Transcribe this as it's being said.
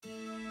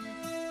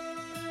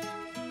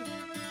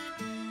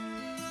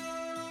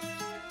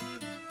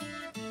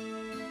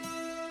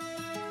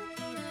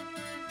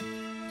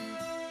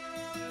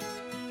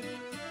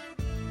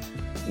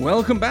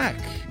Welcome back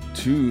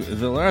to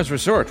The Lars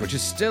Resort, which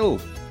is still a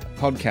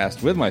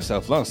podcast with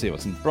myself, Lars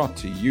Stevenson, brought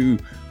to you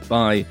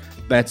by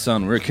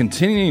Betson. We're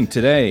continuing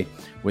today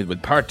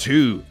with part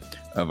two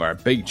of our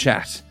big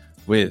chat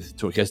with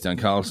Tor-Kristian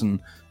Karlsen,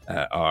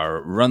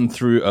 our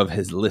run-through of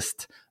his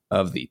list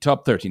of the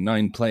top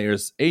 39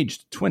 players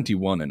aged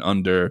 21 and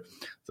under.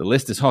 The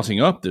list is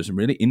hotting up. There's some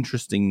really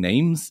interesting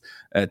names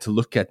to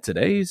look at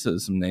today. So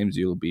some names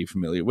you'll be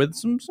familiar with,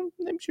 some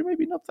names you may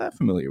be not that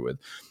familiar with.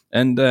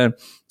 And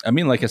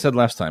like I said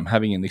last time,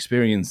 having an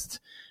experienced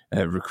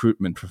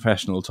recruitment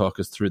professional talk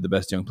us through the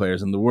best young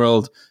players in the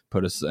world,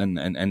 put us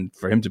and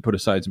for him to put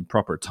aside some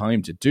proper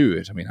time to do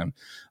it.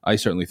 I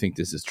certainly think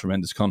this is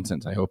tremendous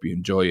content. I hope you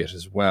enjoy it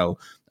as well.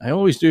 I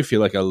always do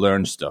feel like I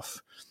learn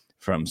stuff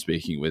from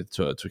speaking with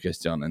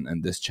Tor-Kristian,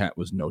 and this chat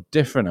was no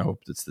different. I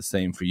hope it's the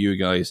same for you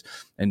guys.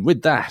 And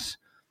with that,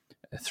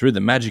 through the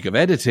magic of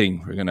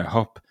editing, we're going to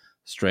hop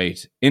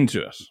straight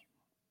into it.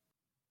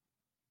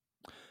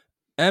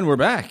 And we're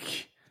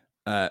back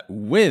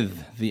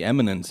with the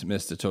eminent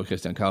Mr.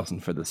 Tor-Kristian Karlsen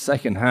for the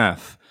second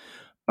half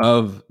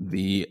of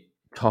the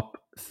top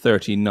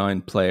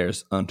 39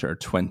 players under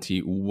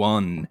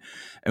 21.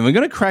 And we're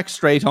going to crack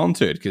straight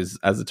onto it because,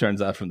 as it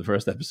turns out from the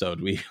first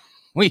episode, we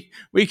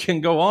can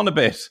go on a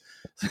bit.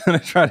 So I'm going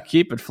to try to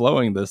keep it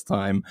flowing this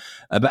time.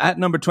 But at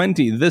number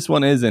 20, this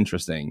one is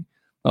interesting.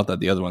 Not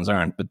that the other ones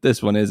aren't, but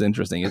this one is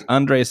interesting. It's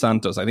Andrey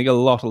Santos. I think a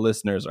lot of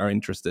listeners are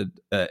interested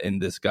in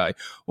this guy.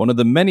 One of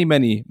the many,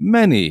 many,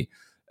 many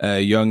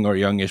young or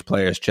youngish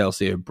players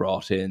Chelsea have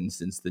brought in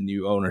since the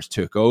new owners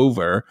took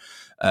over.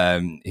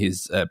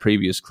 His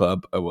previous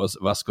club was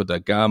Vasco da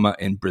Gama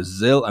in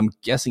Brazil. I'm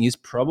guessing he's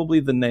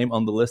probably the name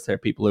on the list here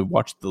people have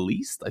watched the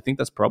least. I think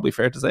that's probably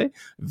fair to say.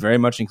 Very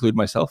much include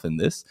myself in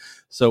this.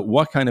 So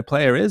what kind of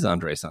player is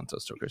Andrey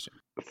Santos, Tor-Kristian?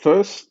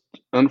 First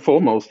and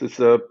foremost,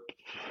 it's a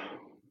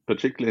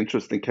particularly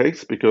interesting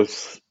case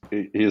because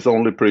he's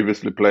only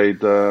previously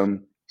played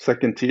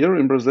second tier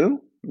in Brazil,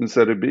 in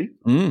Serie B.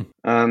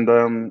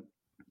 And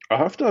I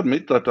have to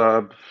admit that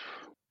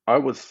I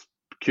was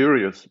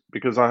curious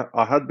because I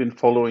had been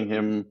following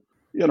him,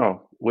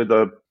 with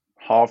a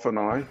half an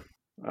eye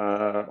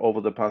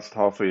over the past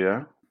half a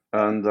year.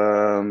 And,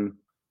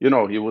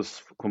 he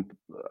was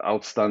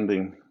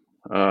outstanding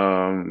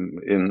for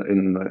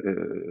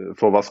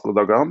Vasco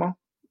da Gama.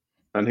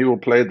 And he will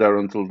play there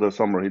until the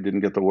summer. He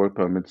didn't get a work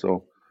permit,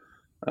 so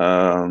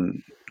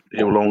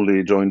he will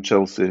only join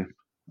Chelsea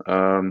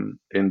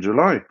in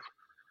July.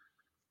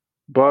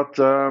 But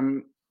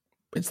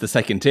it's the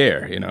second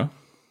tier,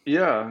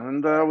 Yeah,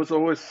 and I was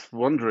always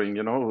wondering,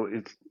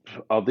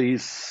 are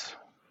this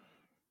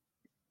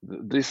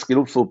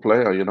skillful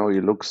player,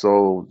 he looks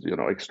so,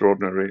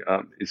 extraordinary.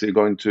 Is he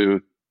going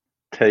to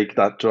take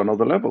that to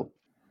another level?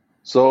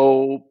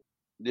 So,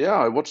 yeah,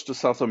 I watched the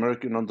South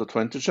American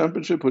Under-20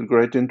 Championship with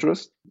great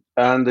interest.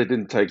 And it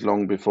didn't take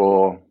long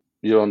before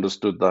you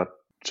understood that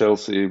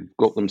Chelsea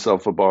got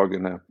themselves a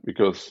bargain here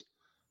because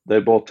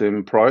they bought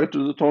him prior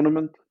to the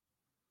tournament.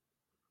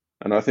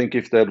 And I think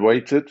if they'd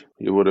waited,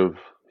 he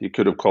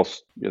could have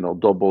cost,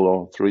 double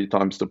or three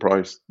times the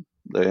price.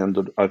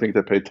 I think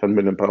they paid £10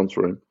 million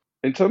for him.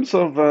 In terms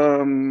of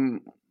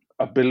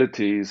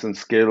abilities and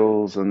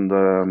skills and,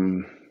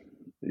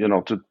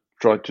 to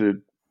try to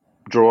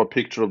draw a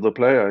picture of the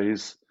player,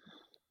 he's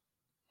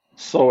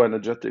so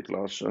energetic,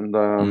 Lars. And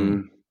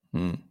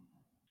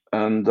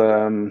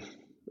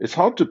it's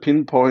hard to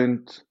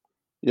pinpoint,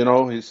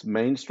 his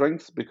main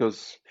strengths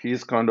because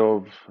he's kind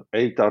of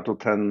 8 out of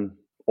 10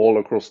 all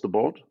across the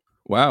board.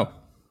 Wow.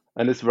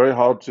 And it's very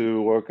hard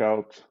to work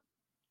out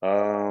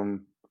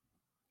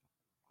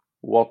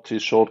what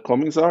his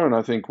shortcomings are. And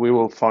I think we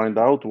will find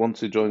out once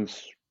he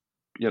joins,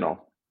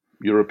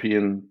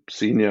 European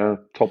senior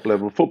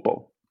top-level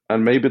football.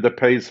 And maybe the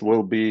pace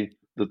will be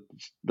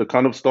the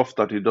kind of stuff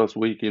that he does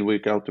week in,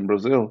 week out in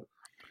Brazil.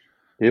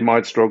 He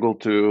might struggle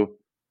to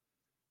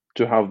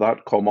have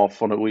that come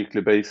off on a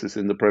weekly basis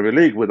in the Premier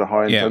League with a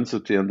high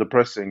intensity and the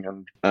pressing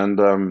and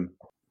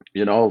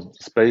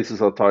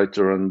spaces are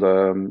tighter and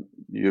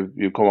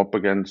you come up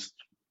against,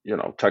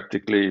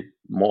 tactically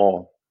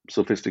more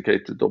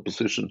sophisticated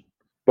opposition.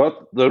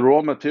 But the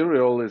raw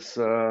material is,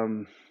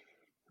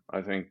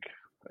 I think,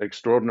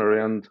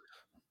 extraordinary. And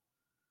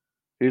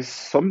he's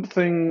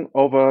something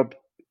of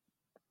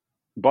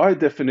by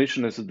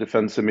definition, is a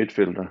defensive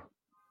midfielder.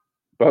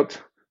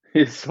 But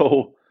he's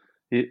not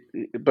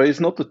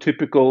the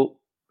typical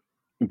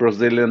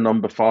Brazilian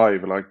number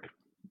 5 like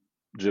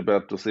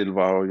Gilberto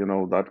Silva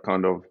or, that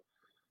kind of,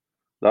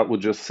 that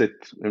would just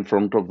sit in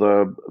front of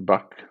the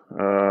back,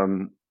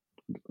 the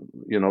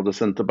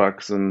centre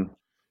backs and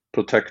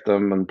protect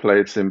them and play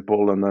it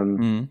simple. And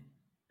then,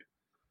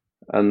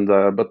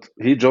 but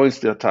he joins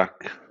the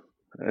attack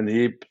and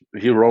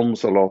he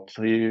roams a lot.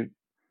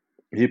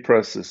 He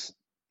presses.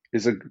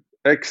 He's an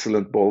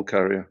excellent ball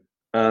carrier.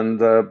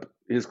 And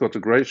he's got a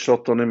great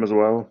shot on him as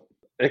well.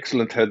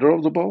 Excellent header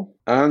of the ball.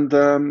 And,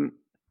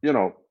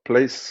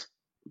 place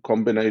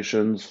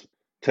combinations,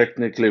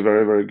 technically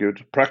very, very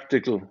good.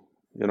 Practical,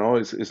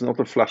 he's not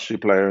a flashy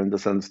player in the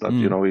sense that,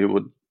 he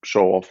would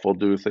show off or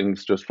do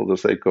things just for the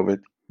sake of it.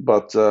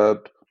 But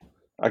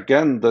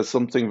again, there's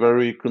something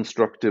very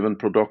constructive and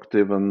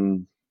productive,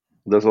 and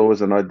there's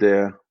always an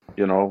idea,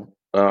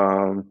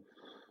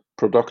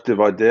 productive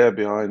idea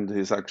behind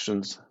his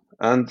actions.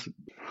 And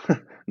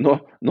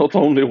not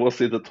only was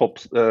he the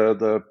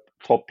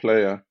top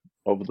player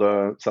of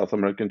the South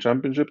American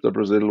Championship that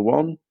Brazil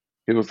won,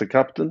 he was the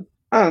captain,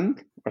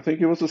 and I think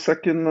he was the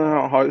second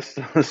highest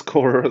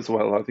scorer as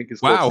well. I think he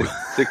scored Wow.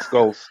 six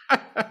goals.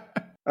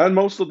 And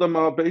most of them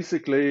are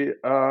basically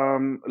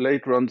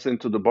late runs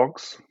into the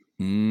box.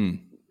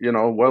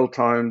 Well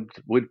timed,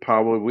 with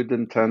power, with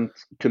intent,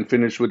 can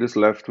finish with his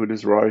left, with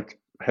his right,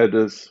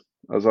 headers,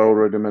 as I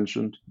already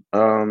mentioned.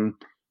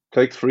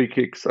 Takes free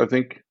kicks, I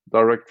think,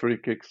 direct free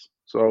kicks.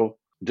 So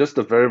just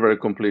a very, very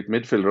complete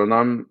midfielder. And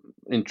I'm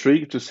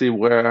intrigued to see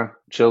where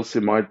Chelsea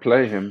might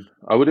play him.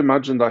 I would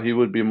imagine that he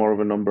would be more of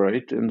a number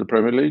 8 in the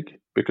Premier League,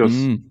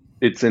 because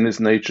it's in his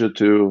nature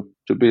to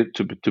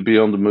be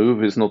on the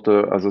move. He's not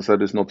as I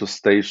said, he's not a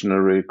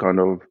stationary kind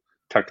of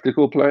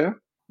tactical player.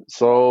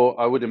 So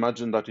I would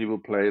imagine that he will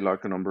play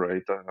like a number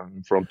 8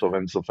 in front of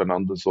Enzo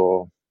Fernandez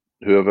or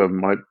whoever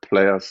might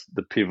play as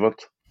the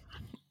pivot.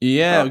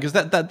 Yeah, because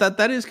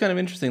that is kind of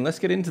interesting. Let's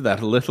get into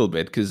that a little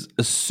bit, because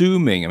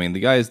assuming, I mean,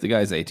 the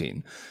guy's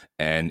 18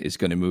 and is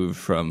going to move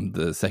from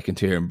the second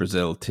tier in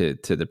Brazil to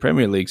the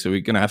Premier League, so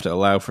we're going to have to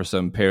allow for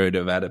some period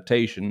of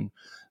adaptation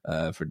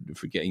for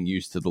getting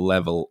used to the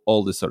level,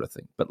 all this sort of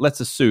thing. But let's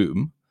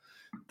assume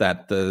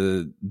that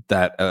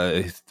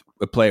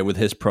a player with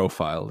his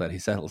profile, that he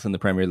settles in the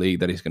Premier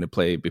League, that he's going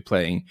to be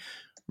playing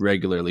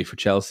regularly for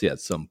Chelsea at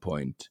some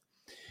point.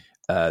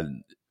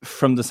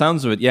 From the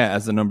sounds of it, yeah,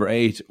 as the number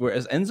 8.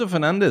 Whereas Enzo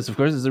Fernandez, of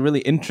course, is a really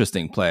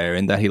interesting player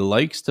in that he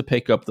likes to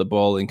pick up the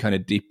ball in kind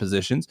of deep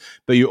positions,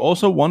 but you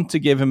also want to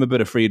give him a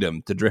bit of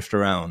freedom to drift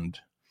around.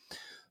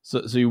 So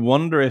you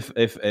wonder if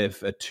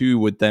a 2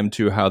 with them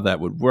two, how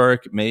that would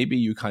work. Maybe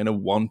you kind of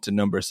want a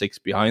number 6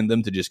 behind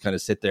them to just kind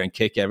of sit there and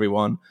kick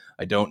everyone.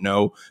 I don't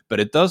know.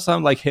 But it does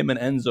sound like him and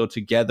Enzo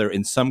together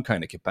in some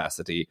kind of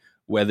capacity,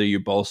 whether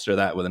you bolster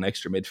that with an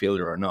extra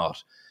midfielder or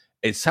not.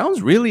 It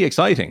sounds really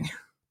exciting.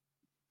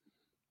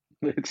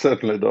 It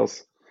certainly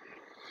does.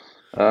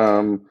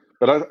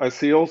 But I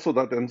see also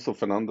that Enzo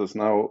Fernandez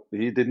now,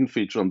 he didn't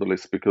feature on the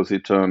list because he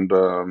turned...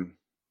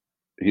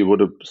 he would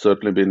have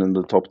certainly been in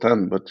the top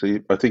 10, but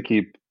I think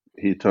he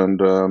turned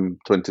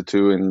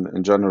 22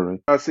 in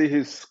January. I see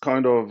he's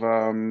kind of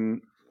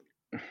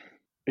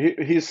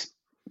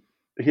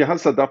he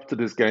has adapted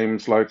his game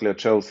slightly at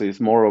Chelsea.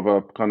 He's more of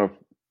a kind of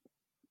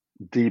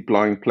deep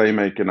lying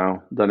playmaker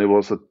now than he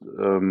was at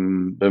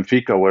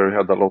Benfica, where he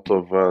had a lot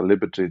of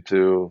liberty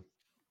to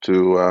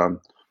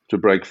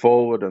break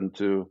forward and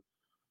to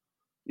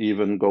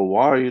even go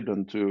wide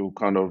and to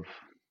kind of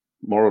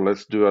more or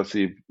less do as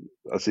he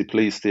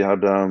pleased. He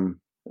had a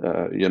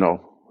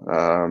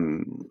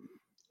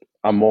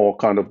more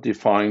kind of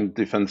defined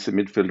defensive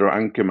midfielder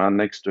anchor man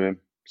next to him,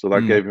 so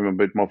that gave him a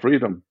bit more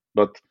freedom.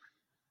 But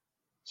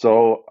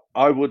so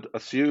I would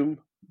assume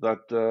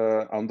that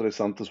Andrey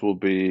Santos will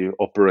be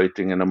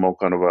operating in a more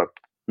kind of a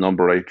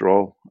number 8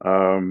 role,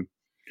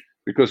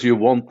 because you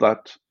want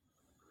that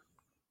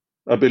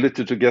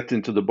ability to get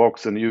into the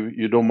box, and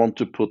you don't want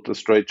to put a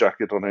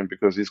straitjacket on him,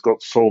 because he's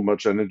got so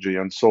much energy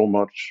and so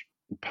much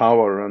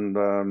power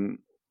and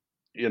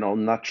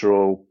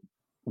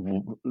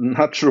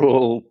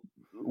natural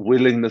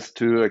willingness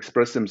to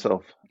express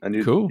himself, and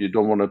you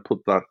don't want to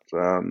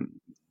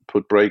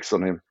put brakes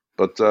on him.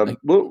 But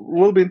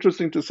will be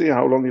interesting to see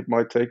how long it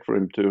might take for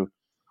him to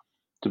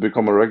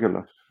become a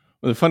regular.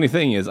 Well, the funny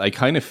thing is, I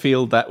kind of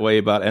feel that way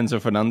about Enzo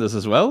Fernandez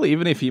as well.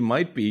 Even if he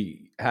might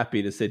be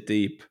happy to sit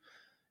deep,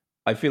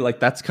 I feel like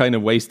that's kind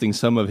of wasting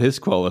some of his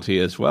quality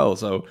as well.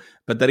 So,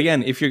 but then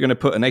again, if you're going to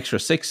put an extra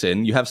 6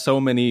 in, you have so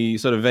many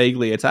sort of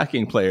vaguely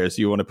attacking players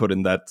you want to put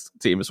in that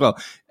team as well.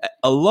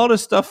 A lot of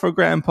stuff for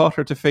Graham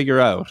Potter to figure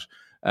out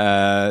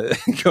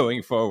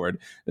going forward.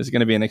 It's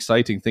going to be an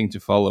exciting thing to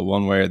follow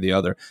one way or the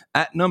other.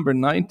 At number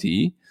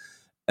 90,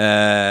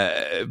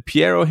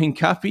 Piero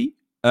Hincapi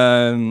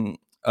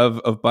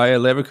of Bayer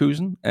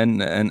Leverkusen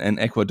and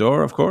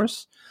Ecuador, of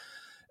course,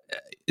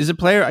 is a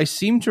player I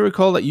seem to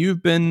recall that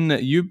you've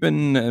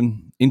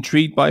been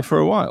intrigued by for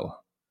a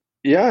while.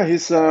 Yeah,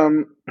 he's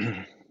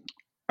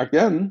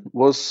again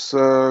was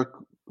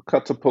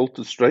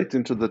catapulted straight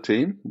into the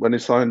team when he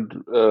signed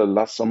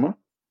last summer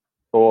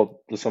or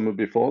the summer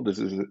before. This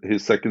is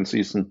his second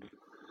season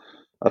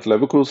at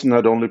Leverkusen.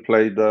 Had only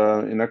played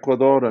in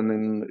Ecuador and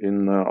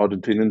in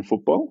Argentinian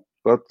football,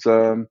 but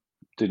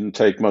didn't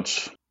take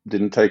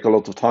a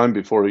lot of time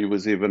before he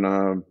was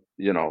even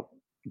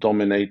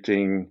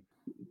dominating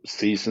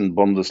seasoned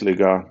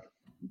Bundesliga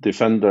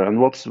defender. And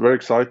what's very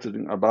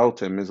exciting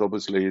about him is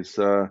obviously his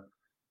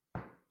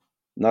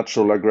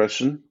natural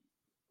aggression,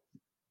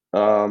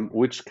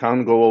 which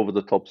can go over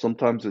the top.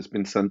 Sometimes he's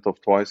been sent off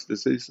twice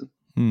this season,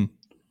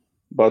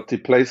 but he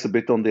plays a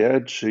bit on the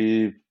edge.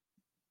 He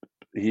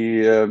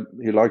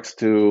likes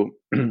to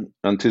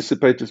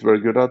anticipate. He's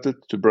very good at it,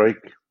 to break,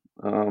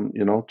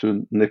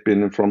 to nip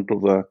in front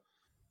of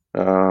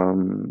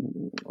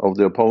of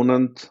the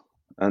opponent,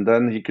 and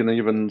then he can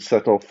even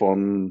set off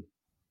on,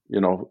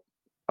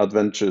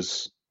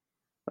 adventures,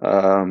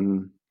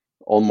 on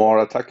more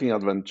attacking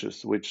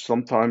adventures, which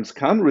sometimes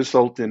can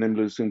result in him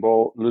losing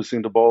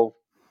the ball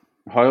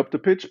high up the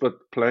pitch. But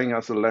playing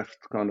as a left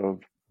kind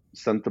of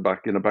centre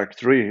back in a back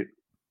three,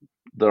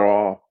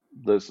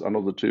 there's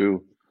another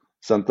two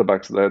centre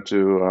backs there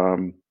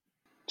to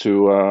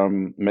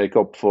make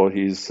up for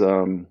his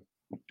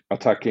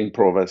attacking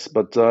prowess.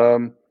 But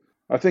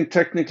I think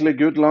technically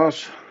good,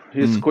 Lars.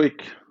 He's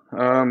quick.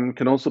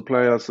 Can also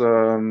play as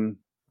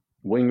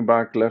wing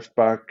back, left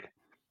back.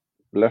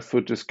 Left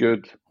foot is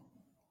good.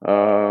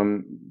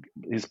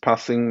 His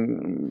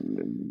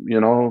passing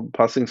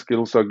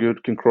skills are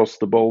good. Can cross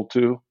the ball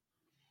too.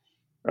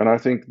 And I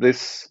think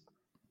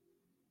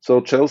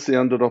so Chelsea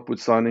ended up with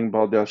signing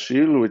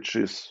Badiashile, which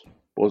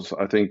was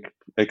I think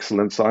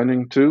excellent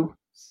signing too.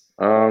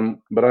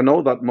 But I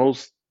know that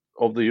most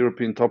of the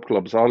European top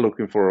clubs are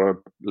looking for a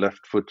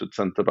left-footed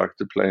centre back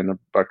to play in a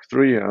back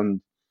three,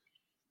 and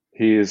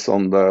he is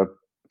on the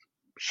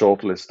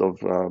short list of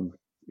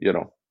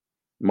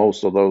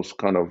most of those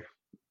kind of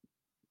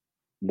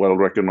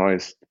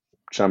well-recognized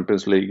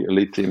Champions League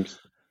elite teams.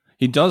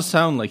 He does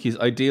sound like he's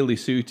ideally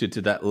suited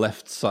to that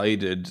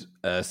left-sided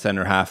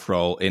centre-half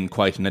role in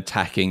quite an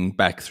attacking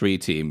back three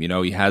team.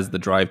 He has the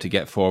drive to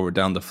get forward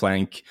down the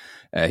flank.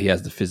 He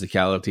has the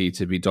physicality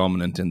to be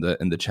dominant in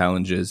the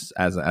challenges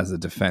as a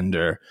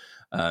defender.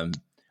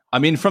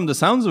 From the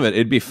sounds of it,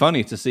 it'd be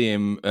funny to see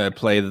him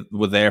play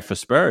there for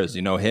Spurs.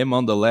 Him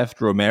on the left,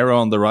 Romero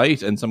on the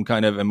right, and some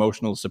kind of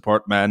emotional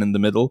support man in the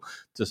middle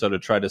to sort of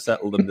try to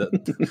settle them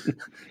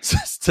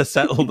to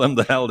settle them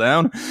the hell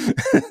down.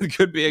 It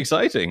could be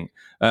exciting.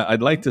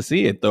 I'd like to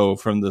see it, though.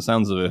 From the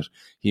sounds of it,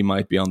 he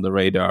might be on the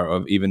radar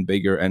of even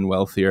bigger and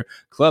wealthier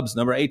clubs.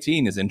 Number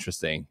 18 is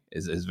interesting.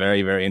 Is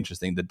very, very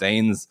interesting. The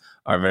Danes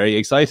are very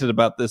excited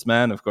about this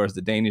man. Of course,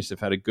 the Danish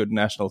have had a good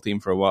national team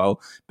for a while,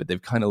 but they've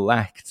kind of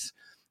lacked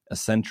a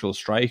central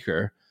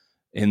striker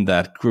in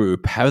that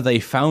group. How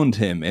they found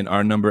him in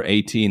our number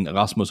 18,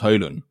 Rasmus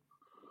Højlund?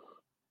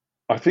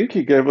 I think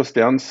he gave us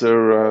the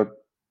answer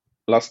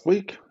last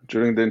week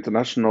during the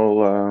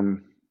internationals.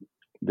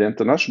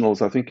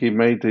 I think he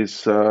made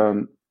his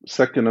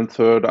second and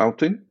third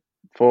outing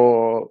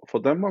for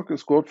Denmark and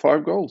scored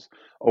 5 goals.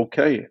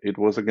 Okay, it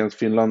was against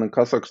Finland and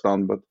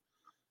Kazakhstan, but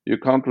you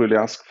can't really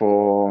ask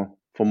for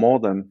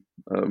more than,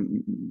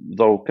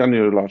 though, can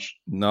you, Lars?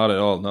 Not at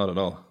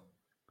all.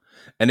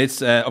 And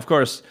it's, of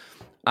course,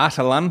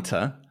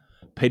 Atalanta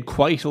paid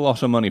quite a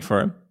lot of money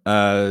for him.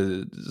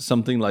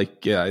 Something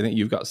like, I think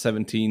you've got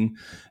 17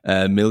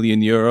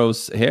 million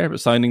euros here,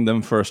 signing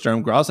them for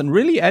Sturm Graz. And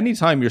really,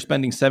 anytime you're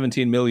spending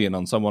 17 million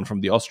on someone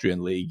from the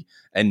Austrian league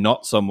and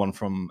not someone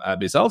from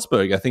RB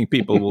Salzburg, I think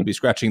people will be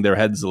scratching their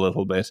heads a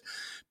little bit.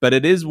 But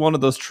it is one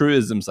of those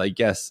truisms, I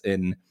guess,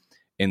 in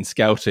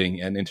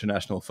scouting and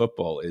international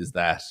football, is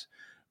that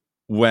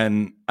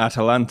when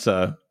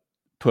Atalanta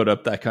put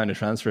up that kind of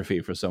transfer fee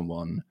for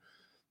someone,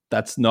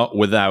 that's not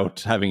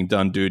without having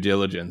done due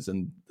diligence,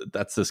 and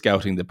that's the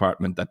scouting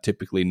department that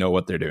typically know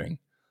what they're doing.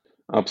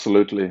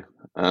 Absolutely.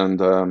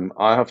 And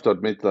I have to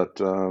admit that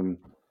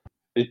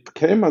it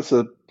came as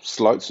a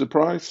slight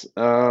surprise.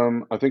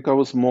 I think I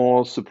was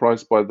more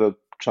surprised by the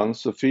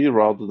transfer fee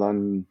rather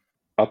than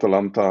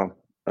Atalanta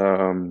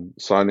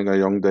signing a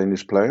young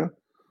Danish player.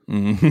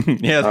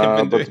 Mm-hmm.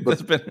 Yeah,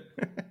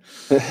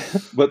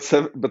 but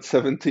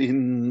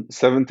 17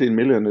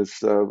 million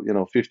is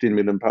 15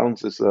 million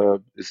pounds is a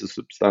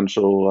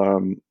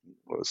substantial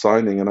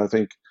signing, and I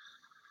think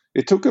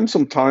it took him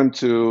some time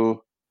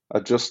to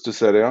adjust to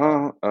Serie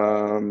A.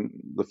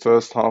 The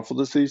first half of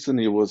the season,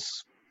 he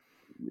was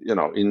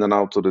in and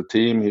out of the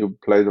team. He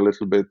played a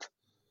little bit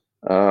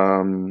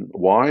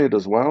wide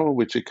as well,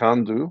 which he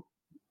can do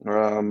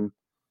in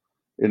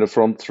a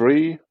front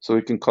three, so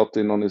he can cut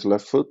in on his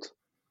left foot.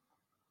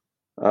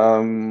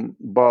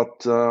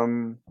 But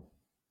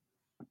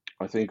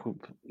I think,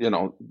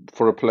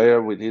 for a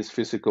player with his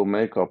physical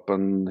makeup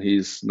and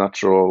his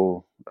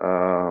natural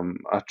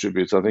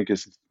attributes, I think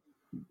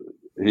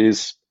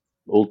he's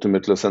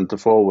ultimately centre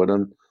forward.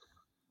 And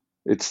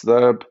it's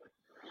I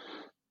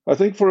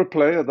think for a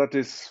player that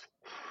is,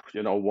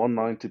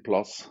 190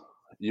 plus,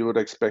 you would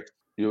expect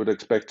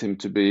him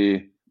to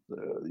be,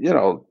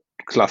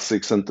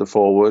 classic centre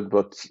forward,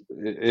 but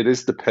it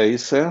is the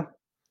pace here.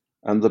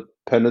 And the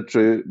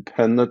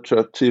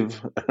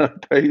penetrative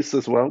pace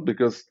as well,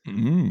 because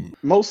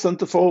most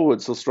centre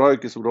forwards or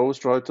strikers would always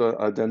try to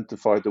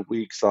identify the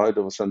weak side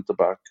of a centre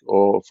back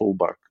or full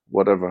back,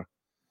 whatever,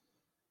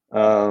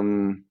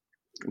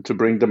 to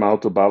bring them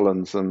out of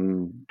balance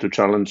and to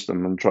challenge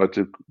them and try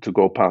to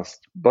go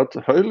past. But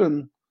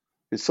Højlund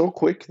is so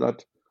quick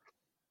that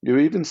you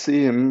even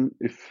see him,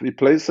 if he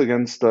plays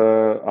against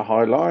a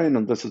high line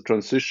and there's a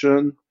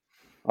transition,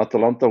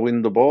 Atalanta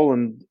win the ball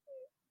and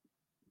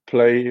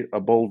play a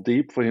ball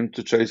deep for him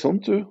to chase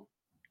onto,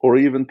 or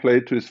even play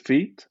to his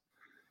feet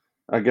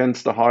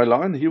against the high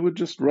line, he would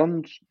just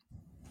run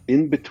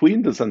in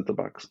between the centre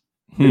backs.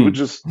 He would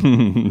just,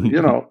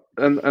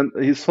 and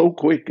he's so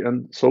quick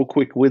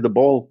with the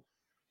ball,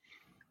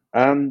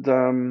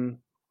 and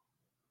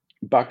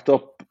backed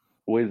up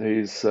with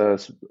his,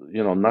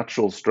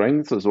 natural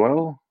strength as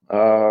well.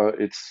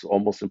 It's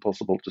almost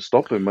impossible to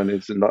stop him when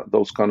it's in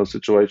those kind of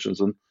situations.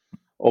 And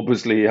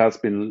obviously, he has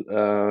been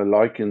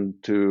likened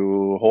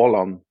to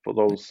Haaland for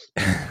those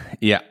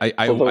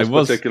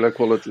particular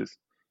qualities.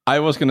 I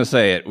was going to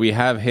say it. We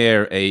have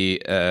here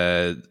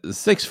a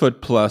 6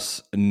 foot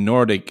plus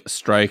Nordic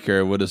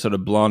striker with a sort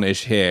of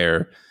blondish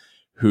hair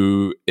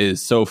who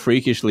is so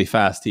freakishly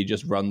fast he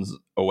just runs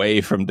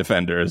away from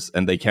defenders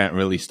and they can't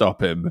really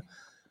stop him.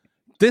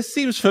 This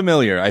seems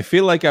familiar. I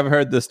feel like I've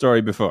heard this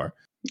story before.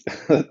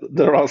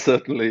 There are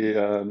certainly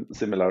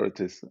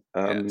similarities.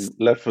 Yes.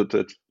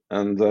 Left-footed,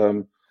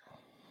 and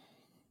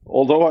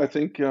although I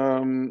think,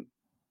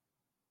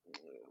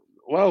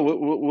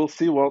 we'll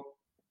see what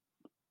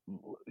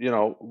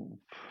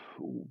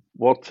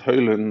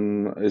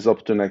Haaland is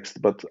up to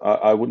next. But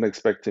I wouldn't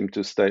expect him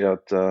to stay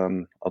at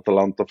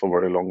Atalanta for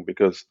very long,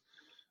 because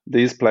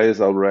these players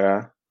are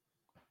rare,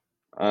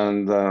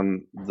 and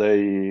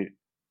they,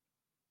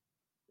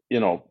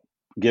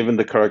 given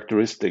the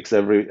characteristics,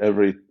 every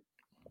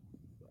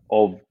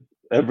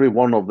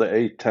one of the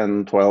 8,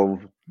 10,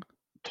 12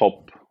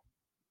 top,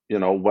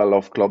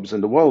 well-off clubs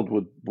in the world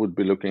would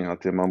be looking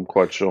at him, I'm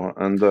quite sure.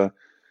 And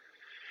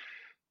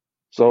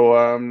so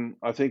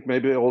I think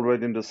maybe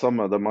already in the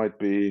summer there might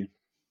be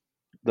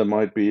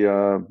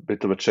a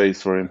bit of a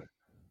chase for him.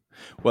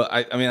 Well,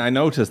 I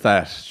noticed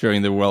that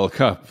during the World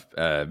Cup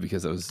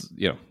because I was,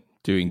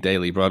 doing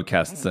daily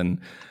broadcasts, and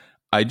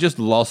I just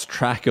lost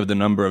track of the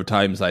number of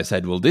times I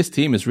said, well, this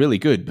team is really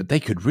good, but they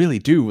could really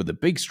do with a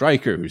big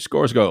striker who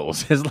scores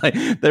goals. It's like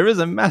there is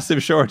a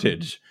massive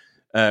shortage,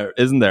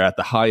 isn't there, at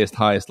the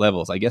highest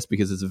levels? I guess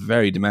because it's a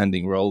very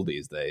demanding role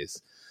these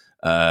days.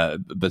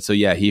 But so,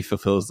 yeah, he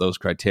fulfills those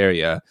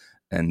criteria,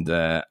 and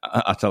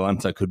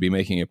Atalanta could be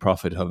making a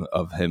profit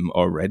of him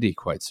already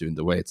quite soon,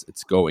 the way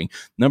it's going.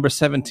 Number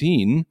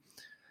 17,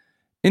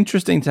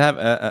 interesting to have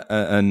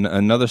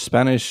another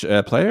Spanish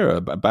player,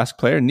 a Basque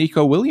player,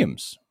 Nico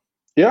Williams.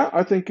 Yeah,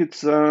 I think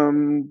it's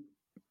on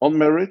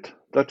merit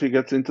that he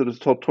gets into the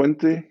top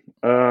 20.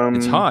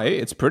 It's high.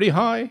 It's pretty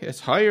high. It's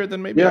higher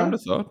than maybe I would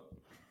have thought.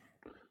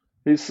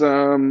 He's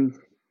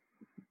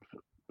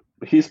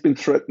been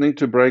threatening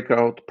to break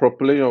out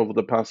properly over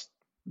the past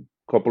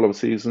couple of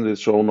seasons. He's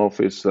shown off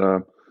his,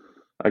 the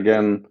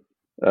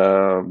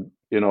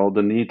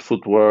neat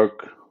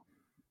footwork,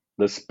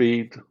 the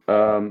speed.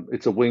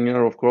 It's a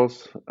winger, of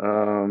course.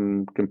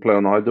 Can play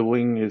on either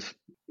wing. He's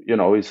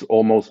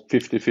almost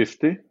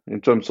 50-50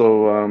 in terms of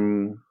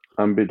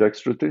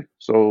ambidextrity.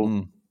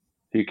 So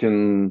he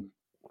can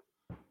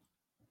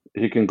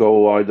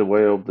go either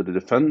way of the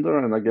defender,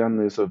 and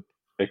again, he's an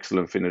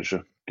excellent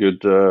finisher.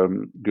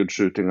 Good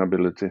shooting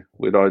ability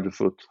with either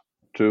foot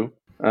too.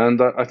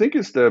 And I think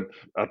it's the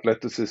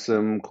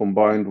athleticism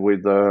combined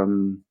with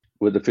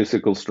the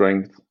physical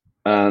strength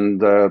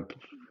and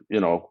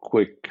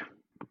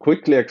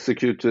quickly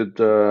executed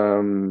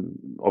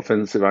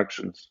offensive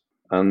actions,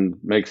 and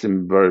makes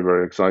him very,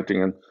 very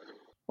exciting. And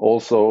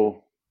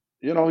also,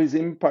 his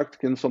impact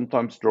can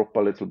sometimes drop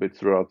a little bit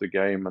throughout the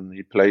game, and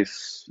he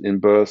plays in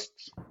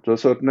bursts to a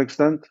certain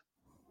extent.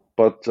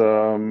 But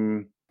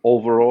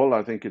overall,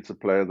 I think it's a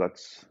player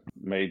that's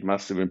made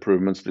massive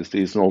improvements this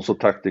season, also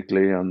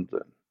tactically, and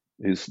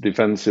his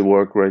defensive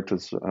work rate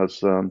has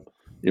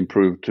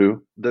improved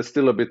too. There's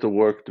still a bit of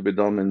work to be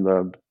done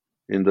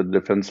in the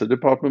defensive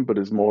department, but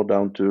it's more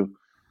down to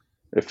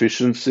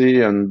efficiency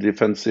and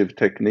defensive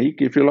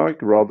technique, if you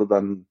like, rather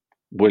than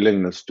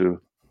willingness to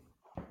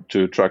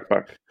track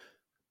back.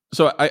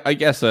 So I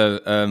guess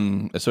as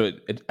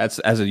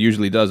it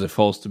usually does, it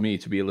falls to me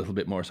to be a little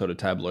bit more sort of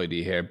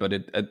tabloidy here, but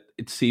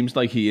it seems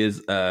like he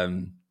is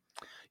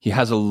he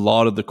has a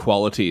lot of the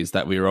qualities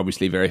that we are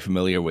obviously very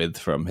familiar with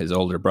from his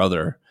older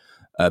brother,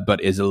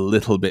 but is a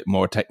little bit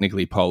more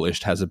technically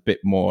polished, has a bit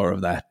more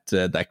of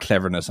that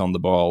cleverness on the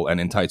ball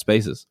and in tight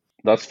spaces.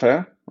 That's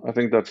fair. I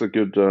think that's a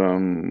good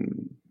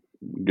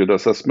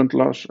assessment,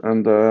 Lars.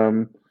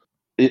 And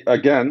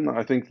again,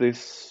 I think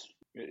this,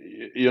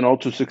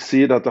 to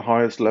succeed at the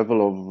highest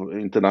level of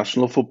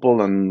international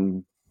football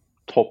and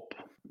top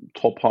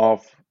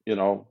half,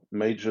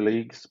 major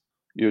leagues,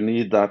 you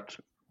need that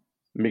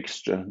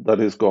mixture that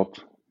has got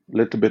a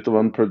little bit of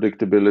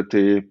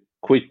unpredictability,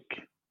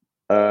 quick,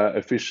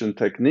 efficient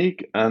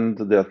technique, and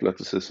the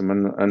athleticism,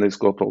 and it's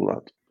got all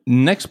that.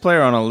 Next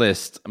player on a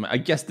list, I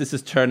guess this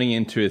is turning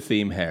into a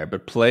theme here,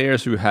 but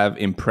players who have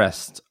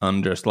impressed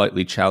under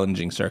slightly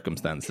challenging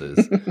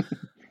circumstances.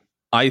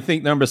 I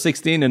think number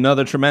 16,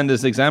 another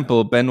tremendous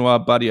example,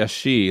 Benoit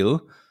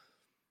Badiashile,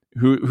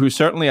 who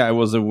certainly I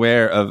was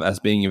aware of as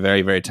being a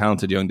very, very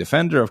talented young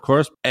defender, of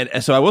course. And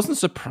so I wasn't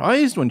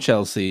surprised when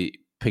Chelsea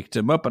picked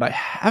him up, but I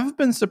have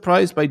been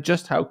surprised by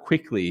just how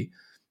quickly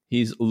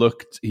he's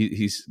looked.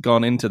 He's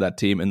gone into that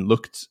team and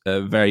looked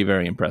very,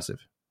 very impressive.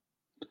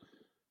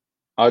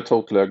 I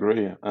totally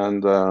agree.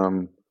 And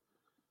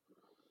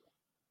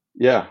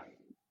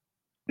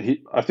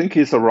I think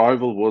his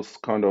arrival was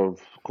kind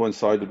of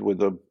coincided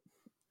with a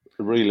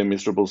really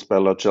miserable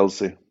spell at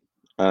Chelsea,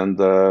 and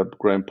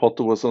Graham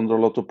Potter was under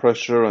a lot of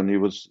pressure, and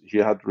he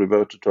had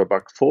reverted to a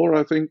back four,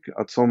 I think,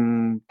 at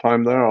some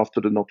time there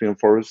after the Nottingham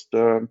Forest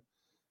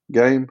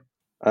game,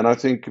 and I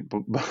think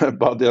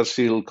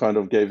Badiashile kind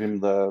of gave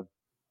him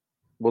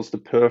was the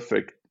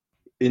perfect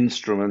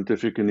instrument,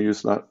 if you can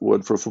use that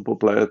word for a football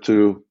player,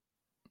 to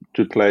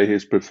play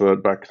his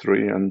preferred back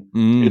three, and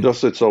he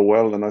does it so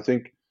well. And I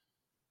think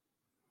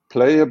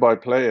player by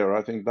player,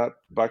 I think that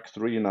back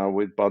three now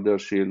with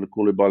Badiashile,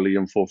 Koulibaly,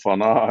 and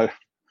Fofana,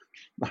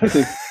 I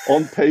think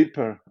on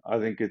paper, I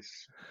think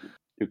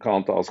you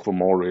can't ask for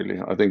more really.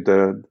 I think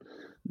the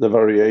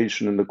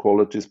variation in the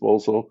qualities, but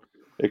also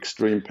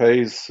extreme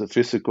pace,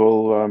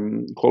 physical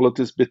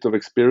qualities, bit of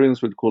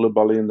experience with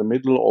Koulibaly in the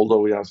middle,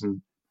 although he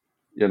hasn't,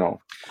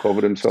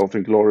 covered himself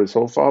in glory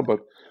so far. But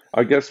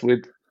I guess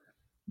with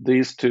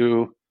these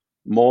two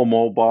more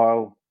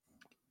mobile,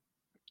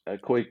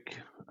 quick,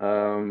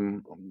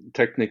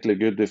 technically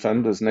good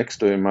defenders next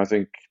to him, I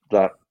think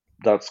they're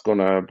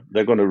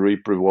gonna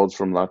reap rewards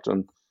from that.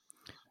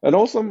 And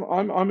also,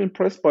 I'm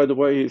impressed by the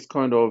way he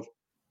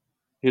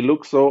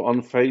looks so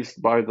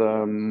unfazed by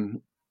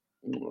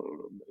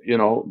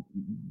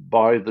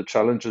by the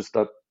challenges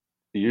that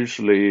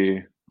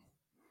usually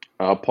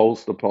are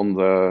posed upon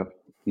the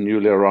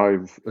newly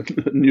arriving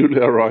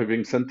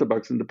centre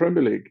backs in the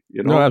Premier League.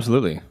 No,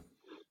 absolutely.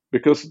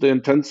 Because the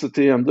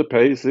intensity and the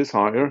pace is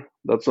higher,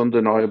 that's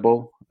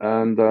undeniable,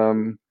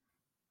 and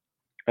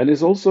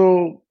he's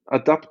also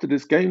adapted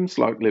his game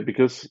slightly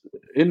because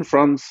in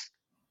France,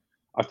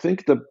 I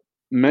think the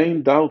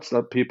main doubts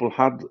that people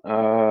had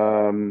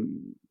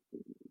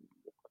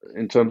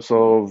in terms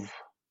of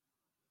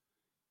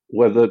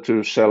whether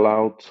to shell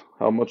out,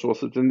 how much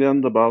was it in the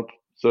end? About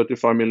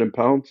 £35 million.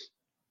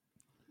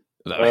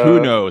 Who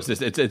knows?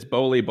 It's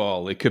bowley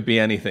ball. It could be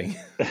anything.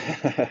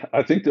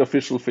 I think the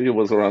official fee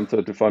was around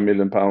 £35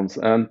 million,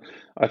 and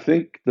I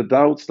think the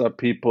doubts that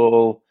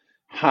people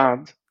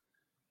had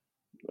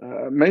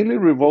mainly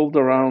revolved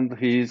around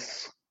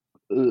his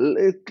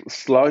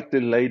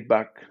slightly laid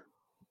back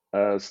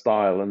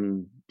style,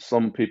 and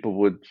some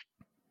people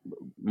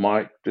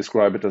might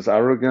describe it as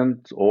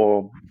arrogant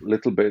or a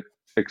little bit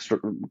extra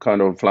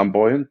kind of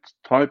flamboyant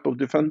type of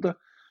defender.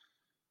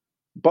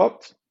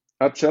 But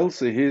at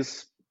Chelsea,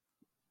 he's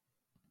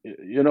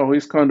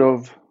kind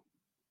of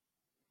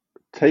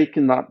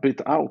taken that bit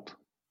out.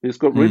 He's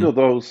got rid of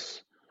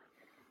those.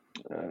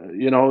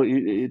 The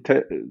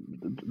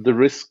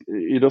risk.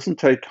 He doesn't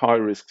take high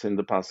risks in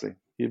the passing.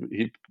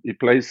 He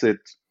plays it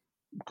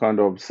kind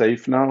of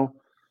safe now.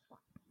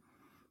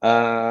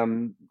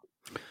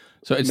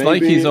 So it's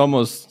like he's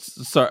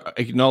almost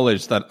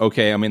acknowledged that,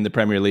 okay, I'm in the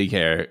Premier League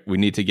here. We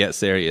need to get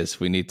serious.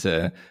 We need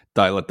to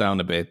dial it down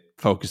a bit,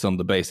 focus on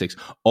the basics.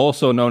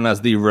 Also known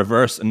as the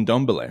reverse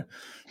Ndombele.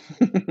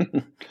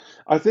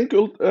 I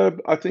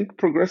think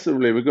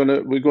progressively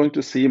we're going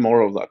to see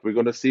more of that. We're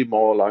going to see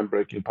more line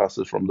breaking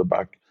passes from the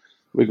back.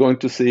 We're going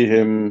to see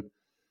him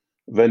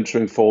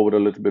venturing forward a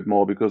little bit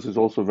more because he's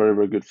also a very,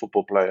 very good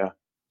football player.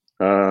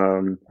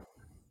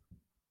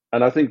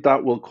 And I think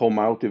that will come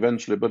out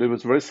eventually. But it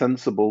was very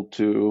sensible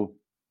to,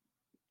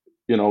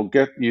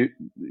 get you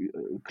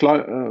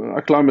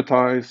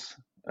acclimatize,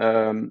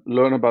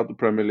 learn about the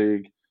Premier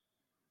League,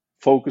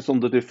 focus on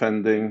the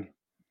defending,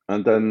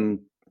 and then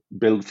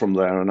build from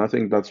there. And I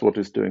think that's what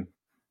he's doing.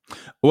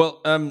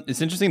 Well,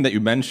 it's interesting that you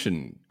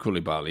mention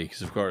Koulibaly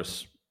because, of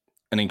course,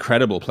 an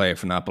incredible player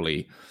for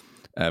Napoli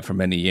for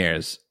many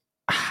years,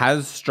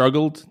 has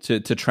struggled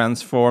to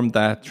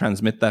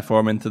transmit that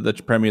form into the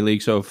Premier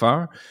League so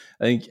far.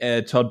 I think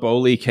Todd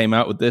Bowley came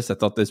out with this. I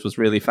thought this was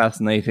really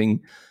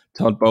fascinating.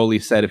 Todd Bowley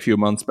said a few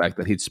months back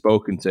that he'd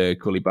spoken to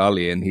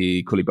Koulibaly, and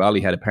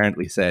Koulibaly had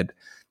apparently said,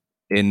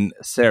 in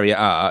Serie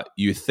A,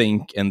 you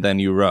think and then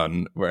you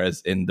run,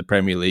 whereas in the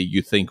Premier League,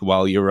 you think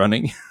while you're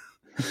running,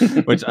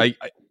 which I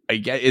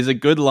get is a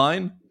good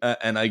line.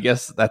 And I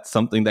guess that's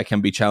something that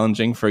can be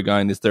challenging for a guy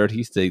in his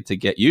 30s to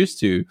get used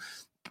to.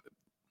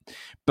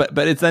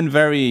 But it's then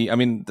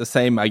the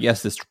same, I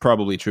guess, is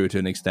probably true to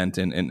an extent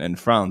in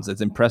France.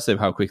 It's impressive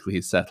how quickly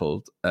he's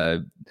settled.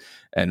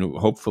 And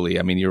hopefully,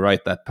 you're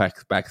right, that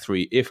back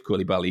three, if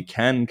Koulibaly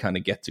can kind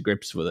of get to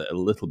grips with it a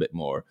little bit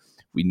more,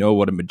 we know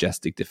what a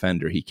majestic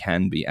defender he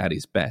can be at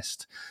his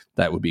best.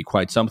 That would be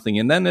quite something.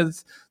 And then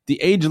it's the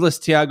ageless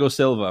Thiago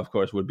Silva, of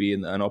course, would be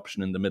an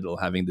option in the middle,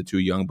 having the two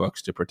young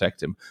bucks to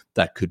protect him.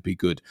 That could be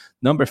good.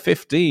 Number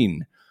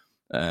 15,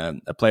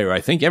 a player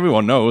I think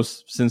everyone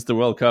knows since the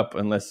World Cup,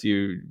 unless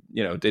you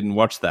didn't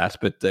watch that,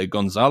 but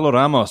Gonzalo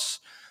Ramos,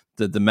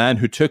 the man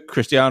who took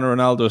Cristiano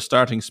Ronaldo's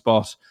starting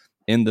spot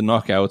in the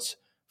knockouts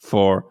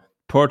for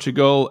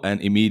Portugal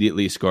and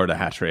immediately scored a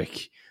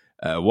hat-trick.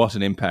 What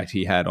an impact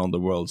he had on the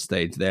world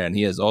stage there. And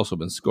he has also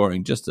been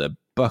scoring just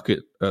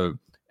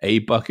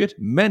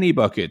many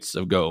buckets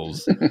of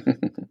goals.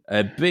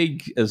 a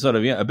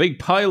big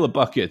pile of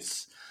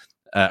buckets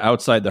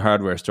outside the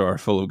hardware store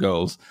full of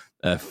goals.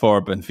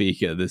 for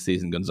Benfica this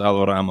season.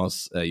 Gonzalo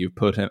Ramos, you've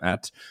put him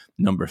at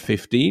number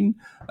 15.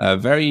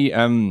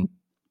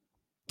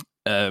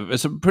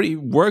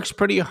 Works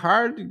pretty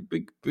hard.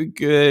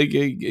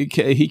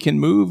 He can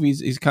move.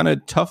 He's kind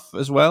of tough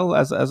as well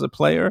as a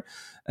player,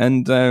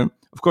 and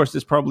of course,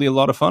 there's probably a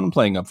lot of fun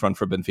playing up front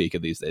for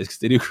Benfica these days because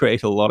they do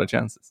create a lot of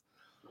chances.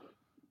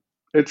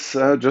 It's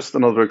just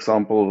another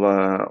example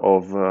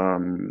of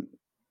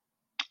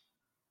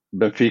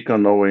Benfica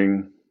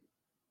knowing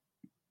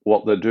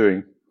what they're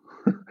doing.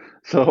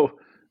 So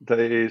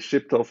they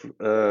shipped off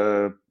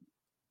Darwin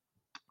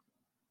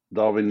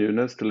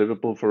Núñez to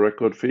Liverpool for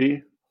record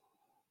fee,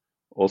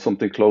 or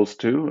something close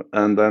to,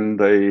 and then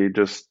they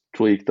just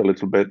tweaked a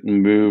little bit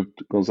and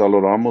moved Gonzalo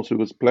Ramos, who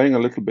was playing a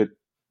little bit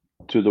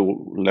to the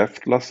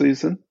left last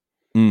season,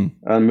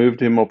 and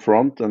moved him up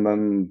front, and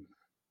then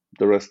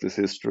the rest is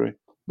history.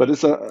 But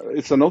it's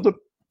another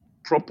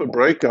proper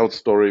breakout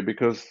story,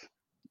 because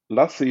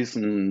last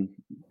season,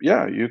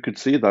 you could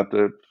see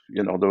that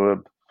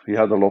he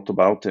had a lot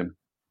about him.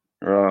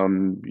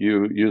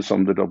 You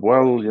summed it up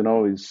well.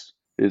 His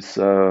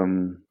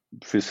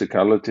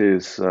physicality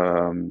is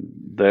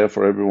there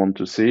for everyone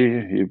to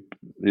see.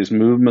 His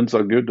movements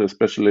are good,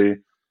 especially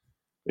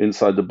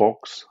inside the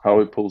box, how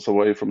he pulls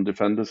away from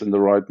defenders in the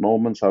right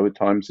moments, how he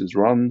times his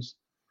runs.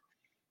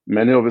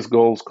 Many of his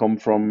goals come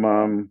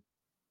from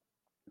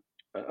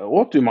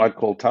what you might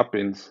call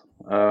tap-ins,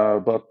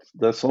 but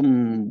there's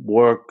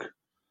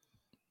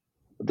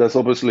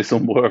obviously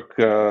some work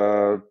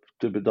to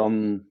be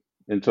done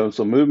in terms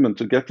of movement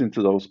to get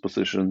into those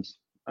positions.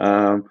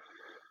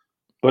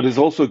 But he's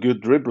also a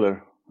good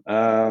dribbler,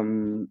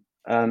 and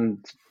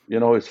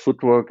his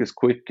footwork is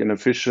quick and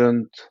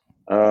efficient.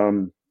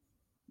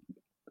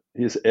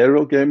 His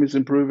aerial game is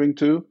improving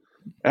too,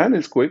 and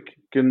he's quick.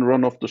 Can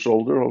run off the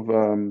shoulder of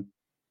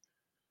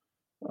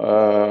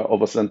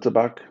a centre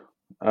back.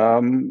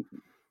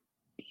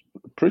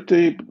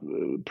 Pretty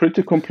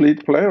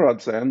complete player,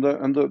 I'd say. And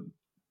the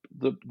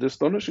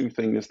astonishing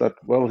thing is that,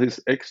 well,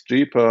 his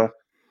XG per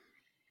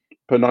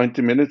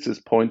 90 minutes is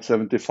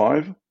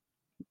 0.75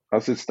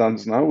 as it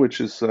stands now,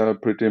 which is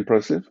pretty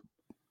impressive.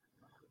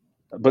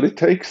 But it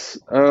takes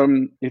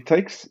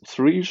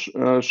 3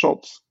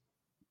 shots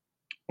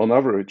on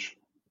average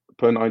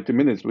per 90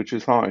 minutes, which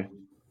is high.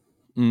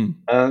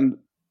 And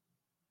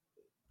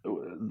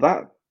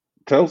that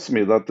tells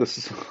me that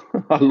there's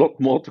a lot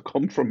more to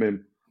come from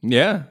him.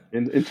 Yeah.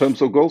 In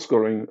terms of goal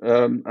scoring,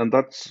 and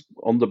that's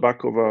on the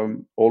back of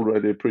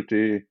already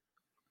pretty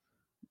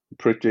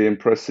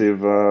impressive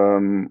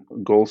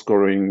goal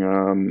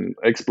scoring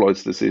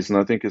exploits this season.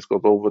 I think he's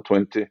got over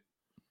 20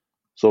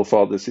 so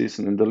far this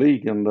season in the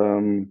league,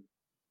 and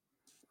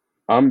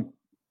I'm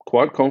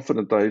quite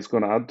confident that he's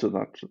going to add to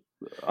that.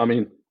 I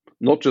mean,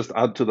 not just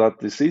add to that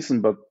this season,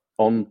 but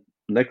on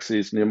next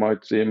season you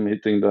might see him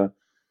hitting the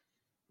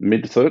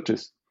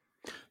mid-30s.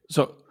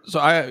 So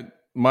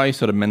my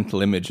sort of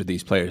mental image of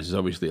these players is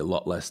obviously a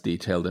lot less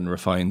detailed and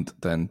refined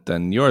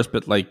than yours.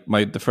 But like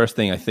the first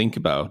thing I think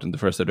about, and the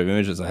first set of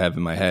images I have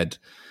in my head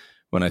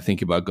when I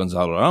think about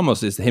Gonzalo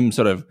Ramos, is him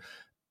sort of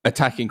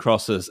attacking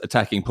crosses,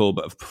 attacking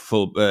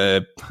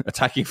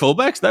attacking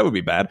fullbacks. That would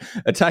be bad.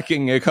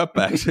 Attacking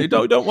cutbacks. You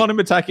don't want him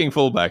attacking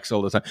fullbacks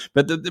all the time.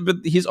 But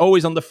he's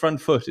always on the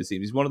front foot. It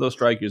seems he's one of those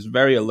strikers,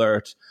 very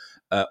alert.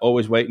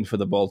 Always waiting for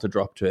the ball to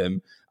drop to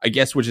him, I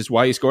guess, which is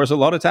why he scores a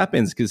lot of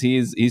tap-ins, because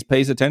he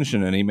pays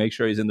attention and he makes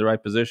sure he's in the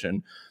right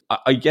position.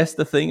 I guess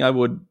the thing I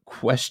would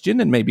question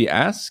and maybe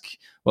ask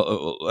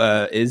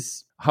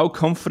is, how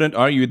confident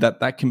are you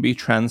that can be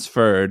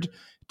transferred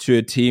to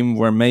a team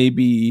where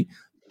maybe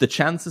the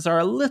chances are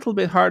a little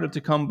bit harder to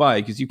come by,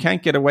 because you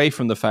can't get away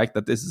from the fact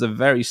that this is a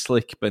very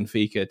slick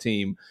Benfica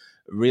team,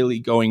 really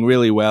going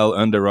really well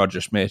under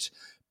Roger Schmidt,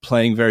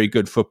 playing very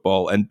good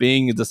football, and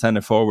being the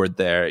centre forward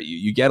there,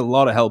 you get a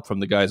lot of help from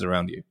the guys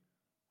around you.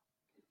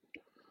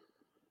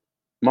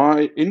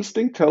 My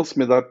instinct tells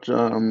me that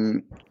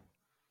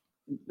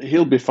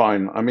he'll be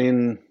fine. I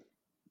mean,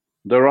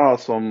 there are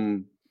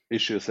some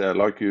issues there,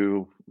 like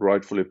you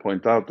rightfully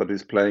point out, that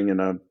he's playing in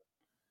a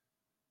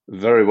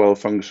very well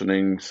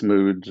functioning,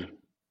 smooth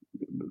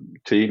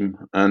team,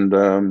 and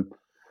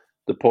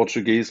the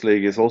Portuguese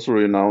league is also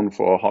renowned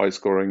for high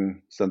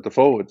scoring centre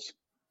forwards.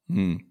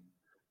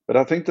 But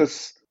I think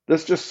there's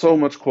just so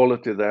much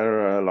quality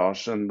there,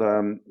 Lars.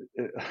 And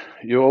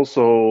you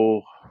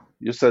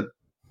said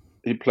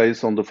he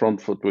plays on the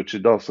front foot, which he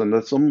does, and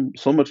there's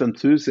so much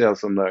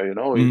enthusiasm there.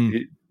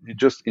 He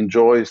just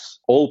enjoys.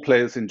 All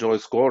players enjoy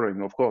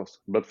scoring, of course,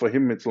 but for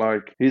him, it's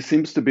like he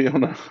seems to be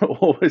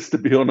always to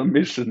be on a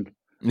mission.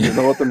 You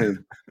know what I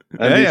mean?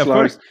 And of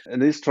course.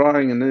 And he's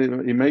trying,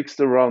 and he makes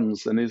the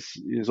runs, and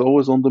he's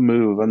always on the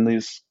move, and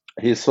he's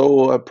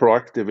so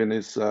proactive in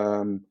his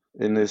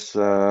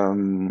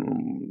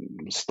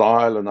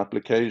style and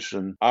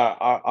application.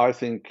 I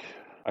think,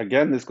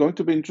 again, it's going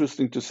to be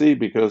interesting to see,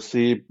 because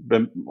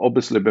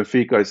obviously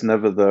Benfica is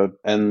never the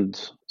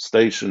end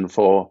station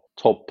for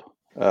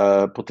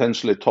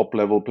potentially top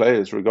level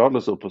players,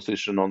 regardless of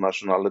position or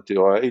nationality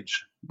or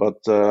age. But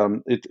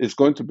it's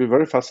going to be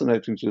very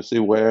fascinating to see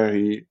where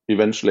he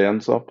eventually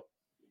ends up.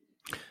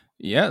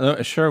 Yeah, no,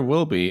 it sure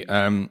will be.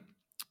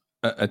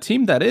 A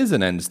team that is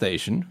an end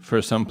station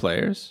for some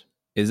players.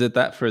 Is it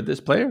that for this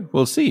player?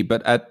 We'll see.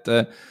 But at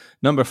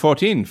number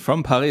 14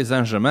 from Paris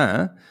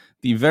Saint-Germain,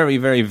 the very,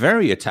 very,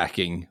 very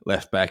attacking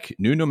left back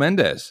Nuno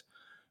Mendes,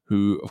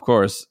 who, of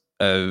course,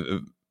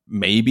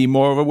 may be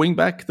more of a wing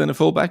back than a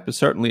full back, but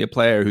certainly a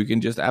player who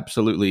can just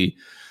absolutely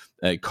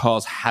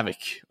cause havoc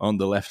on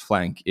the left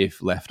flank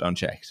if left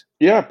unchecked.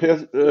 Yeah,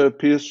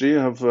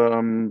 PSG have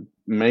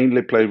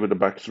mainly played with the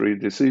back three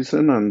this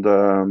season,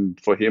 and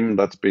for him,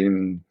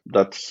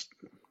 that's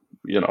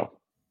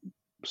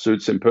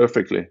suits him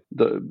perfectly.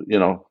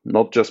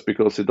 Not just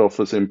because it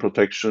offers him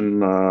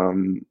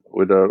protection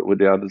with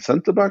the added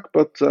centre back,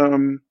 but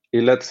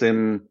it lets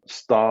him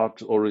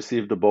start or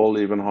receive the ball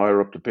even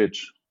higher up the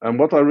pitch. And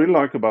what I really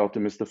like about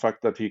him is the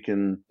fact that he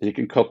can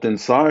cut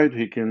inside.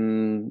 He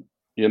can,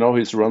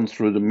 his runs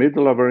through the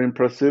middle are very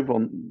impressive.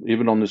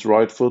 Even on his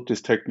right foot,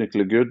 is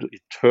technically good. He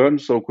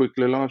turns so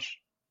quickly, Lars.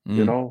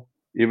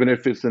 Even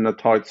if it's in a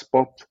tight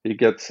spot, he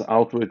gets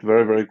out of it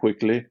very, very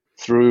quickly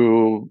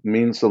through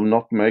means of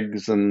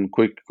nutmegs and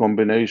quick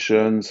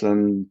combinations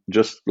and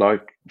just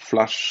like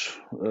flash,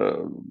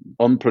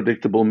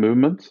 unpredictable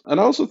movement. And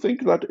I also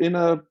think that in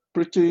a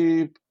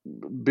pretty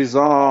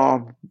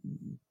bizarre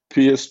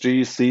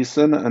PSG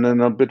season and in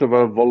a bit of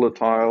a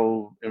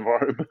volatile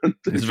environment.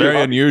 It's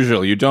very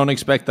unusual. You don't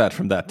expect that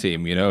from that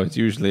team. It's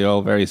usually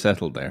all very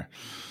settled there.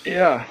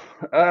 Yeah.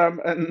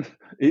 And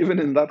even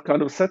in that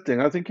kind of setting,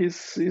 I think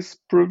he's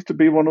proved to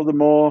be one of the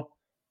more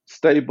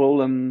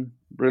stable and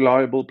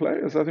reliable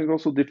players. I think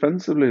also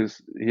defensively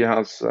he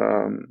has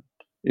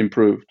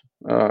improved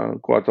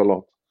quite a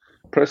lot.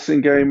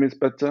 Pressing game is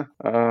better.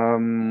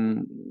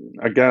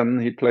 Again,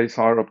 he plays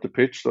higher up the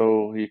pitch,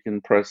 so he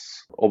can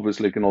press.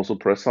 Obviously, he can also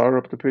press higher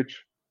up the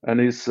pitch. And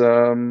he's,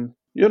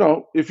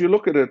 if you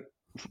look at it,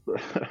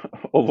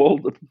 of all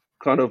the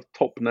kind of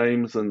top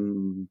names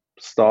and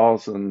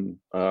stars and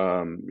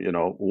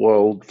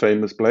world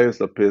famous players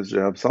that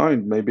PSG have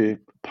signed, maybe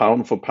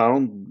pound for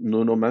pound,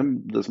 Nuno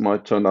Mendes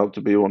might turn out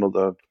to be one of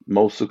the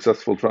most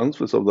successful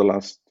transfers of the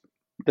last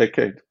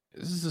decade.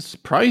 This is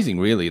surprising,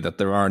 really, that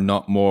there are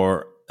not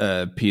more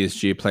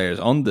PSG players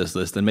on this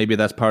list, and maybe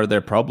that's part of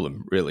their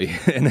problem, really,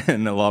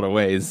 in a lot of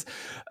ways.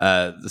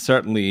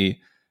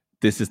 Certainly,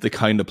 this is the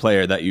kind of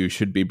player that you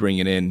should be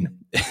bringing in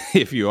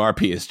if you are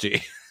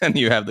PSG and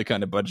you have the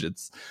kind of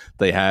budgets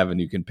they have, and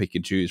you can pick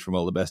and choose from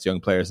all the best young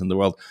players in the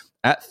world.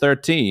 At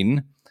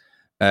 13,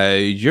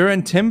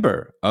 Jurgen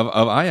Timber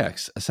of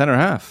Ajax, a centre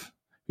half,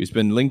 who's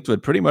been linked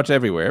with pretty much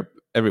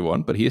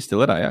everyone, but he is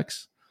still at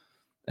Ajax,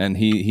 and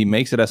he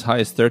makes it as high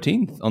as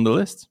 13th on the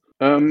list.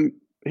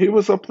 He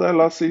was up there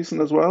last season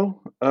as well.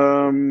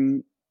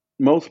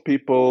 Most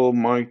people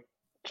might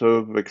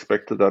have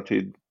expected that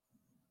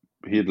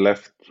he'd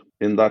left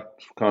in that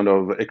kind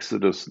of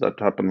exodus that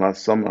happened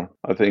last summer.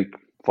 I think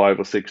 5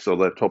 or 6 of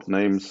their top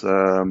names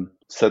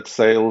set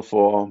sail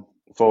for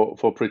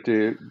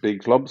pretty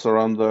big clubs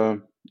around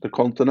the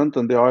continent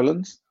and the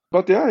islands.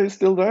 But yeah, he's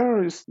still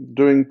there. He's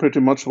doing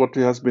pretty much what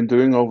he has been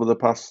doing over the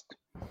past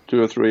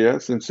 2 or 3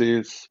 years since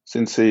he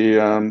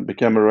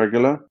became a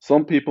regular.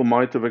 Some people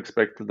might have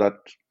expected that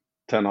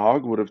Ten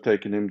Hag would have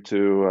taken him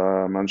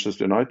to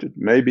Manchester United,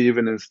 maybe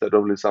even instead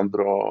of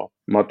Lisandro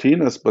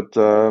Martinez. But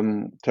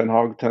Ten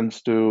Hag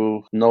tends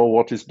to know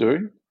what he's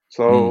doing.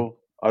 So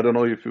I don't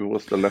know if it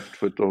was the left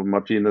foot of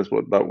Martinez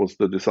that was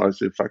the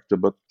decisive factor.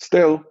 But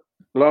still,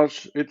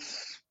 Lars,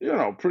 it's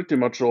pretty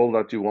much all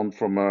that you want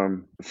from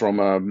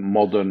a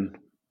modern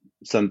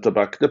centre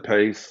back: the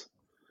pace,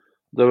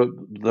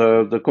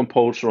 the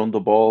composure on the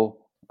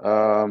ball,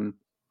 the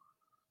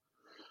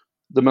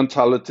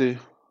mentality,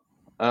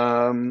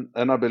 an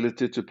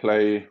ability to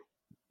play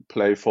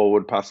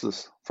forward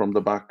passes from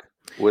the back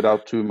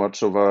without too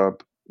much of a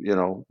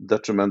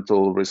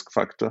detrimental risk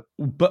factor.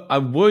 But I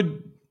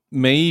would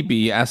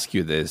maybe ask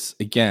you this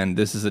again.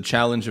 This is a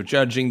challenge of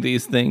judging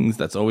these things.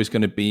 That's always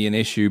going to be an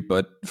issue,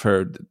 but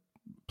for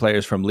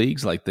players from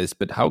leagues like this.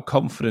 But how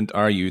confident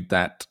are you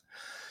that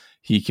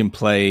he can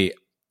play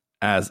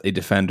as a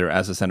defender,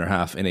 as a centre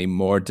half in a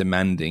more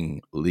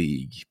demanding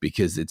league?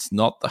 Because it's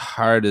not the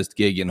hardest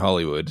gig in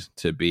Hollywood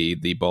to be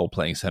the ball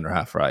playing centre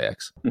half for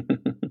Ajax.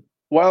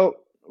 Well,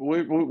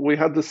 we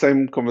had the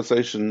same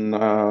conversation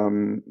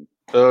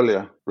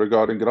earlier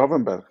regarding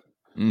Gravenberg.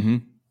 Mm-hmm.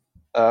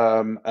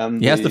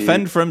 And he has to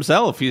fend for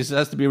himself. He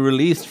has to be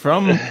released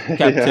from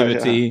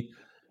captivity,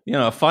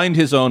 find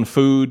his own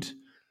food,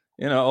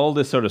 all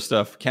this sort of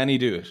stuff. Can he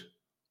do it?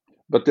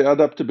 But the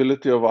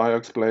adaptability of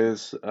Ajax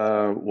players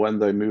when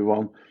they move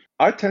on,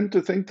 I tend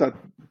to think that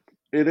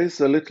it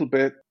is a little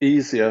bit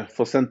easier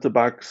for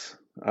centre-backs.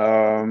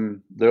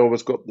 They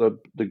always got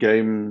the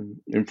game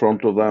in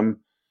front of them.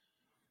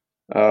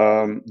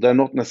 They're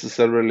not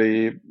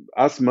necessarily,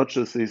 as much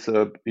as he's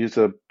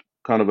a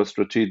kind of a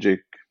strategic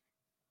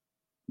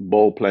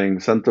ball-playing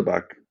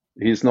centre-back,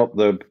 he's not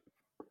the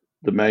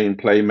main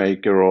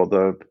playmaker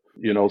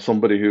or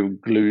somebody who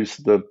glues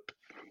the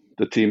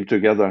team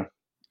together.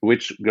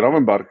 which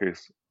Gravenberg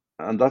is.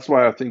 And that's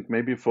why I think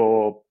maybe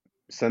for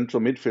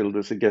central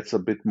midfielders, it gets a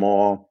bit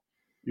more,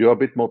 you're a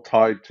bit more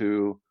tied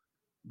to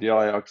the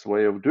Ajax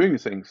way of doing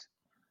things.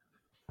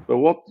 But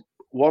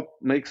what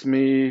makes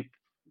me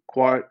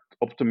quite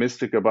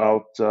optimistic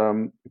about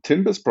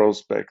Timber's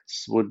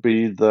prospects would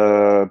be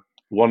the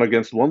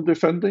 1-against-1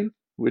 defending,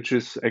 which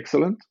is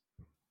excellent.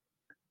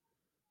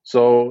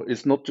 So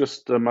it's not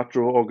just a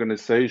matter of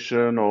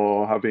organization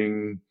or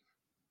having,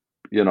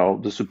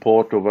 the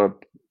support of a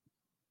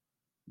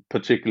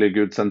particularly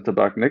good centre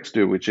back next to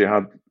you, which he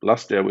had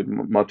last year with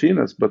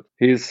Martinez. But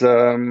he's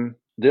the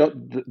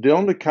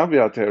only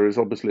caveat here is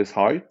obviously his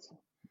height.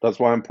 That's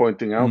why I'm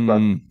pointing out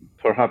that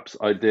perhaps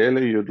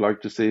ideally you'd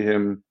like to see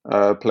him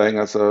playing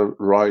as a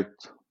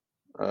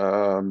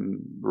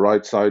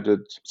right-sided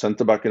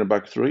centre back in a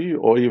back three,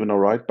 or even a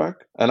right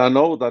back. And I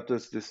know that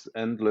there's this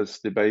endless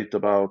debate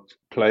about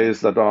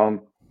players that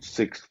aren't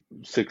 6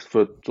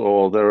 foot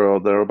or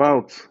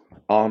thereabouts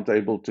aren't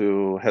able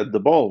to head the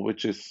ball,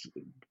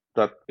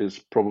 that is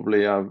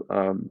probably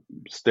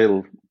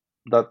still,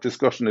 that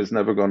discussion is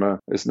never gonna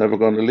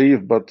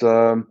leave. But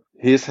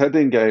his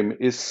heading game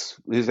his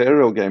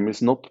aerial game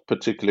is not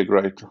particularly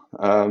great.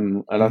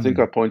 And I think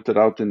I pointed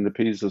out in the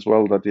piece as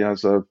well that he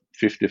has a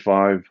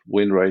 55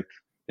 win rate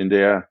in the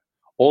air,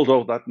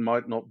 although that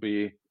might not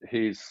be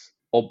his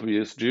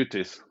obvious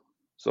duties.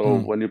 So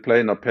when you play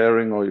in a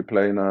pairing or you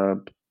play in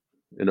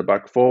a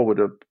back four with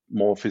a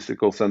more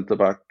physical centre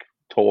back,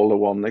 taller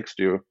one next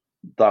to you,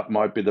 that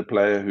might be the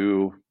player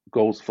who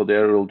goes for the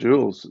aerial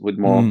duels with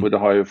a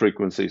higher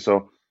frequency.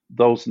 So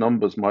those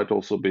numbers might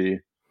also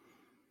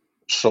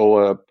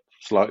show a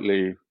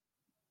slightly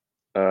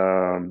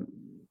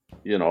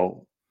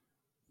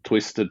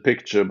twisted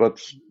picture, but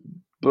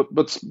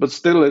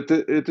still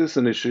it is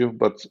an issue.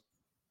 But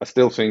I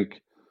still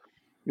think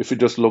if you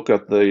just look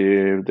at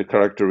the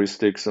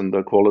characteristics and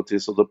the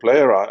qualities of the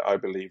player, I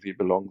believe he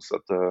belongs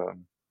at the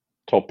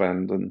top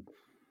end, and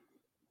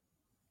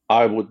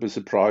I would be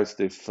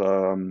surprised if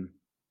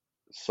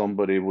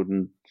somebody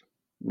wouldn't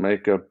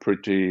make a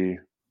pretty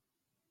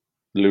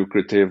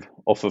lucrative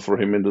offer for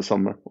him in the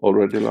summer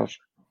already, Lars.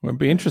 Well, it'd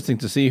be interesting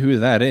to see who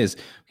that is.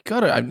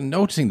 I'm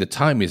noticing the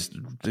time is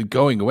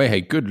going away.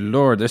 Hey, good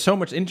Lord. There's so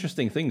much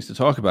interesting things to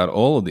talk about,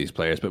 all of these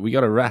players, but we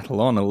got to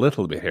rattle on a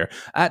little bit here.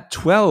 At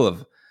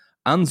 12,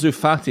 Ansu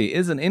Fati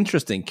is an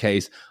interesting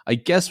case. I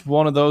guess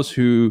one of those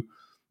who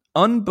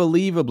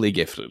unbelievably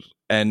gifted,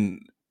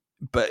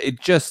 but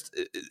it just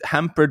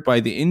hampered by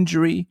the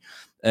injury,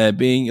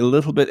 being a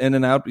little bit in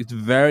and out. It's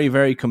very,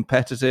 very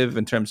competitive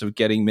in terms of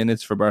getting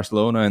minutes for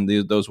Barcelona and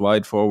those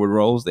wide forward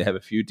roles. They have a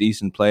few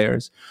decent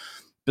players,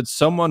 but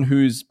someone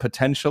whose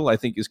potential I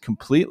think is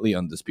completely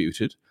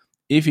undisputed.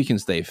 If he can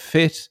stay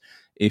fit,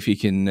 if he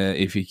can,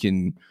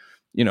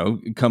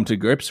 come to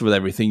grips with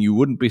everything, you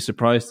wouldn't be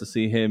surprised to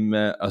see him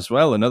as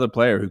well. Another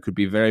player who could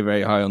be very,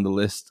 very high on the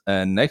list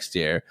next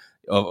year,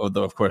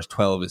 although of course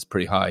 12 is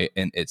pretty high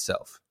in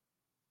itself.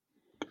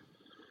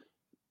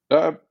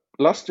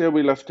 Last year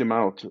we left him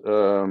out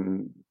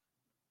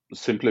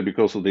simply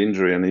because of the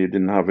injury, and he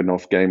didn't have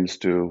enough games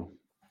to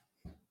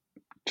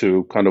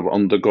kind of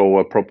undergo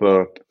a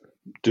proper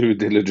due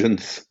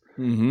diligence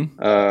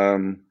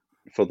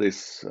for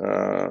this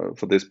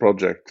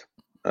project.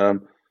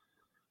 And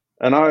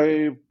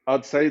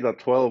I'd say that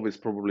 12 is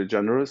probably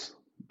generous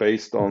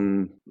based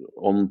on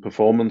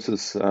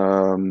performances,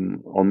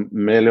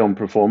 merely on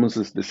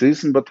performances this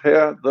season. But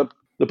here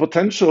the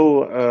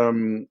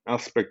potential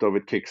aspect of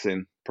it kicks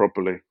in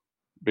properly,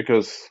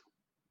 because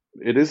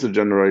it is a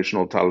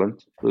generational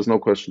talent. There's no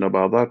question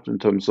about that in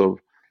terms of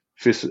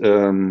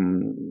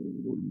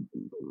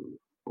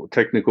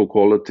technical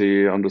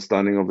quality,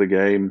 understanding of the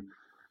game.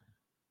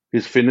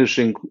 His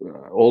finishing,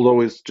 although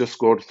he's just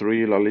scored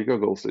 3 La Liga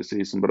goals this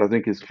season, but I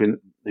think he's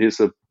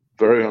a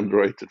very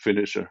underrated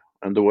finisher.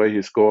 And the way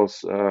he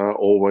scores,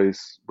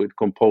 always with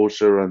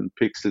composure and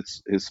picks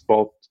his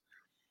spot,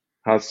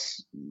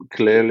 has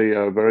clearly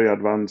a very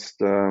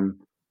advanced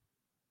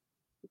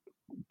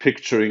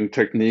picturing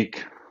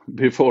technique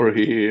before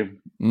he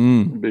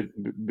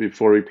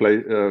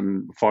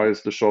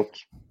fires the shot.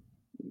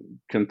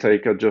 Can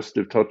take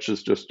adjustive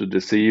touches just to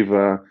deceive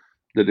the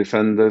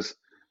defenders.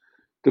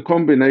 The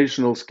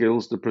combinational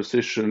skills, the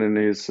precision in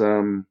his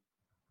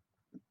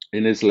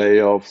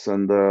layoffs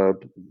and the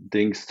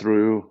dinks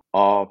through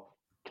are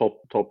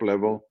top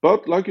level.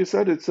 But like you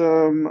said, it's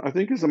I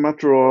think it's a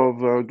matter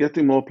of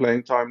getting more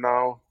playing time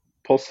now.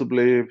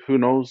 Possibly, who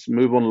knows,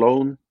 move on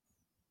loan,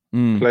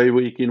 play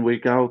week in,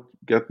 week out,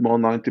 get more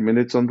 90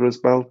 minutes under his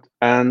belt.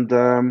 And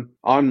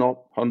I'm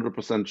not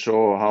 100%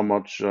 sure how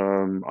much.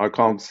 I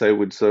can't say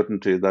with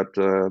certainty that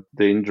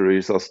the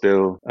injuries are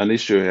still an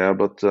issue here,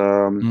 but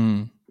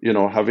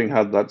having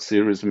had that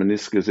serious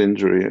meniscus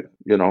injury,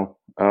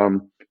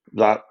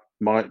 that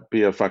might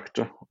be a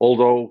factor.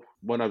 Although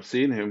when I've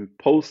seen him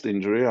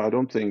post-injury, I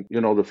don't think,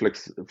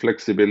 the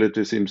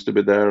flexibility seems to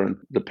be there, and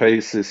the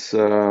pace is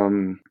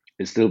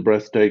still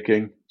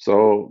breathtaking.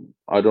 So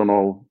I don't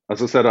know.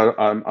 As I said,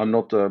 I'm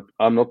not a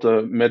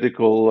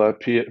medical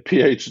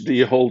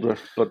PhD holder,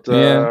 but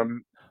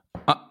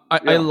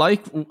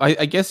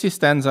I guess he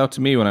stands out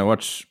to me when I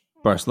watch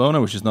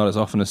Barcelona, which is not as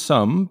often as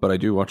some, but I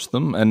do watch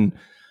them, and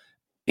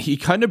he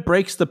kind of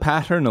breaks the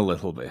pattern a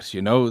little bit.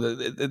 You know,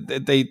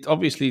 they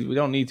obviously, we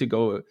don't need to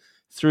go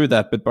through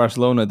that, but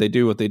Barcelona, they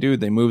do what they do.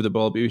 They move the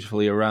ball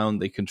beautifully around.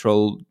 They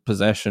control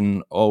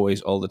possession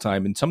always, all the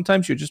time. And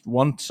sometimes you just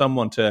want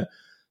someone to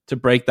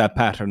break that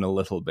pattern a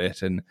little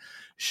bit and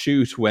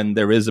shoot when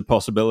there is a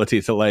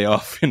possibility to lay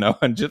off, you know,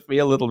 and just be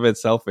a little bit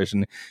selfish.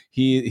 And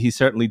he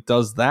certainly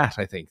does that,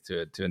 I think,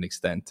 to an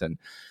extent. And,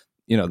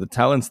 you know, the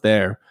talent's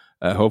there.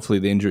 Hopefully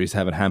the injuries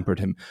haven't hampered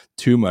him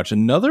too much.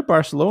 Another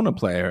Barcelona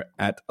player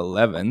at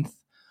 11th,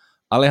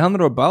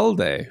 Alejandro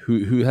Balde,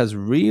 who has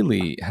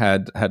really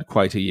had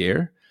quite a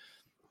year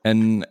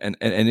and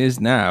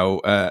is now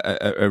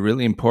a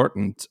really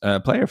important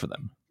player for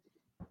them.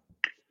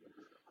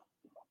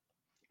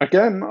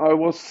 Again, I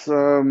was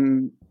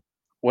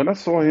when I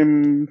saw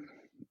him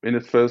in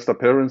his first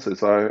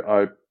appearances,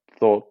 I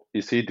thought,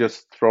 is he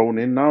just thrown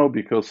in now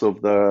because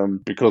of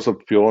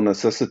pure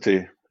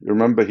necessity? You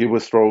remember he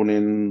was thrown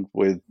in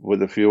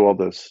with a few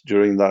others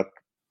during that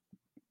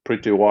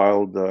pretty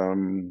wild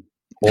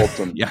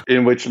autumn, yeah,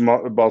 in which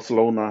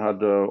Barcelona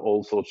had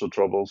all sorts of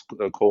troubles.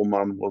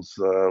 Koeman was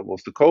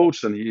the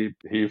coach, and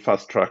he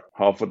fast tracked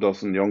half a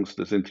dozen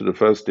youngsters into the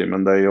first team,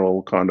 and they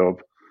all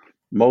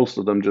most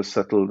of them just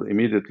settled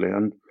immediately.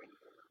 And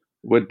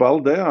with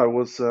Balde,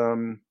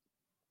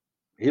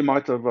 he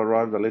might have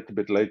arrived a little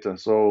bit later.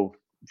 So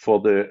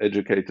for the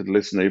educated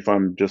listener, if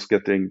I'm just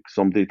getting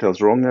some details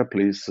wrong here,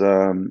 please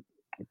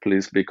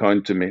be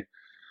kind to me.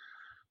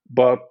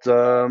 But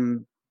I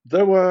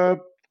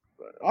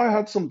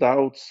had some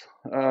doubts.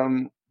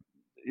 You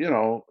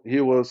know,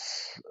 he was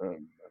a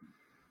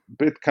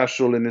bit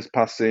casual in his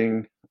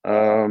passing.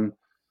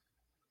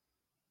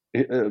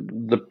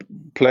 The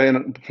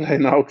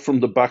playing out from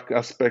the back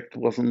aspect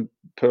wasn't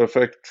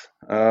perfect,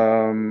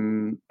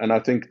 and I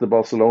think the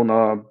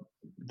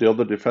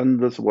other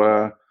defenders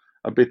were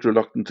a bit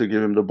reluctant to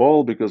give him the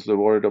ball because they're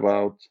worried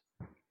about,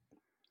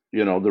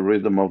 you know, the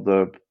rhythm of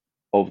the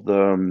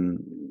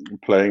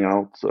playing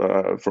out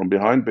from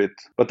behind bit.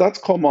 But that's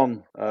come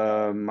on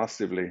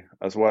massively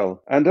as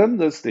well. And then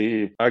there's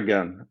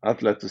again,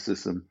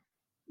 athleticism,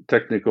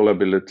 technical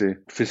ability,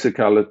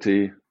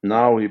 physicality.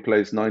 Now he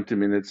plays 90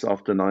 minutes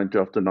after 90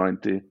 after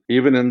 90.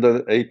 Even in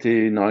the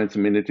 89th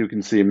minute, you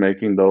can see him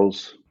making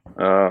those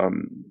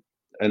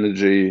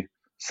energy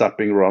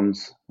sapping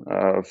runs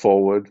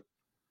forward.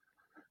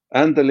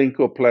 And the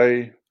link-up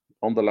play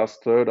on the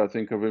last third, I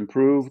think, have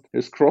improved.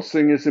 His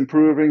crossing is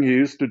improving. He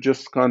used to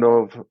just kind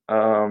of,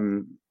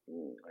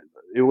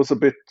 it was a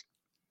bit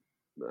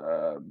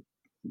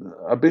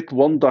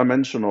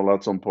one-dimensional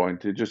at some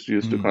point. He just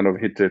used to kind of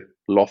hit it,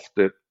 loft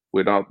it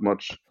without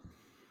much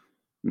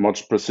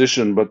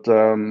precision. But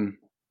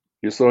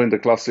you saw in the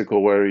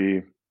Classical where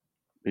he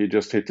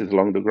just hit it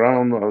along the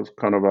ground. It was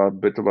kind of a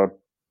bit of a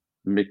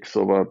mix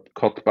of a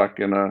cutback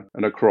and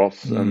a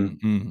cross and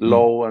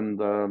low, and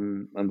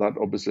that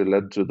obviously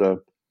led to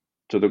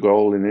the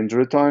goal in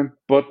injury time.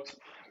 But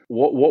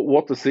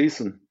what a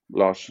season,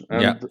 Lars!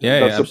 And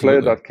that's a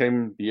player that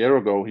came a year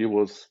ago. He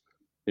was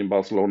in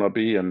Barcelona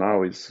B, and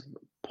now he's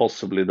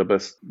possibly the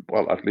best,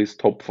 well, at least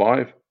top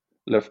 5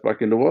 left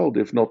back in the world,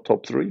 if not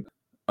top 3.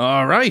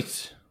 All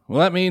right. Well,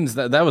 that means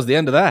that was the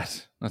end of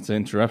that. Not to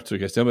interrupt,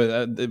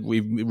 Cristiano, but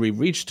we've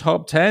reached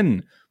top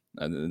 10.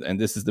 And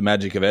this is the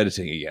magic of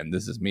editing again.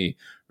 This is me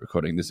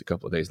recording this a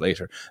couple of days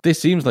later. This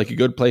seems like a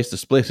good place to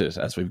split it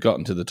as we've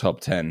gotten to the top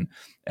 10.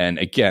 And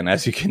again,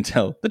 as you can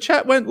tell, the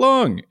chat went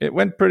long. It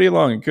went pretty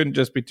long. It couldn't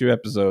just be 2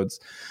 episodes.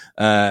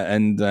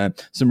 And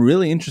some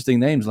really interesting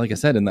names, like I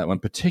said, in that one.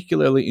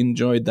 Particularly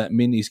enjoyed that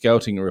mini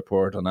scouting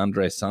report on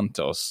Andrey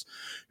Santos,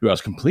 who I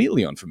was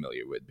completely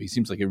unfamiliar with. He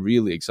seems like a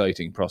really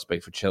exciting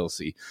prospect for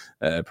Chelsea,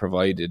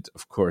 provided,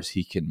 of course,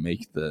 he can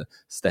make the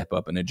step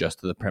up and adjust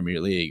to the Premier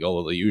League, all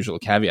of the usual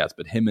caveats.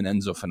 But him and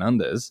Enzo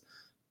Fernandez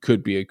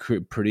could be a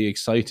pretty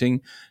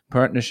exciting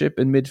partnership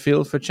in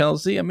midfield for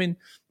Chelsea. I mean,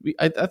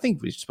 I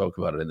think we spoke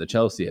about it in the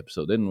Chelsea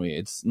episode, didn't we?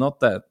 It's not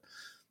that...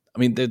 I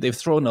mean, they've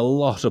thrown a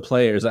lot of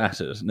players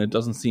at it, and it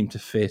doesn't seem to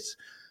fit.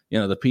 You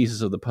know, the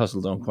pieces of the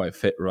puzzle don't quite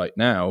fit right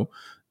now.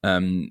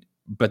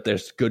 But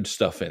there's good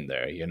stuff in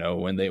there, you know,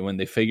 when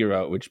they figure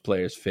out which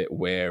players fit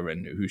where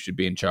and who should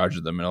be in charge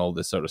of them and all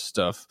this sort of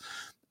stuff.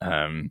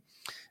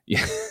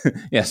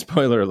 Yeah,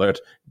 spoiler alert.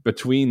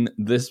 Between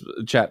this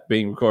chat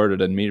being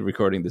recorded and me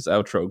recording this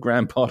outro,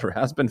 Graham Potter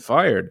has been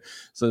fired.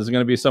 So there's going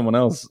to be someone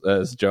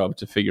else's job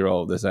to figure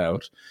all of this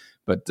out.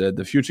 But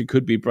the future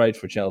could be bright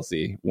for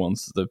Chelsea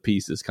once the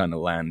pieces kind of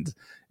land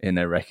in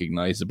a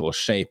recognizable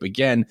shape.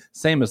 Again,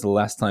 same as the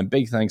last time,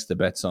 big thanks to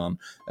Betson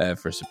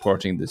for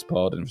supporting this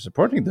pod and for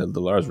supporting the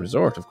Lars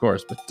Resort, of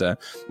course. But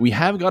we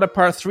have got a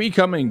part 3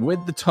 coming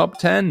with the top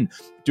 10.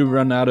 Do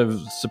run out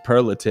of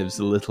superlatives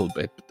a little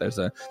bit, but there's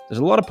a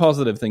lot of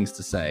positive things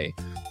to say,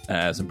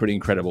 some pretty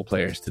incredible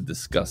players to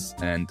discuss,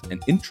 and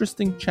an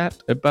interesting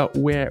chat about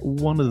where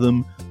one of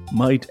them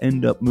might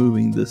end up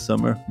moving this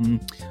summer.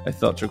 I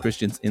thought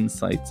Tor-Kristian's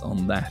insights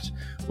on that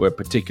were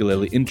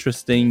particularly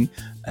interesting.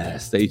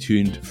 Stay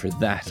tuned for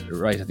that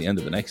right at the end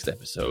of the next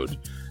episode,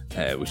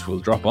 which will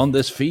drop on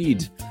this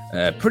feed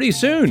pretty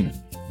soon.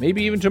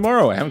 Maybe even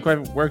tomorrow. I haven't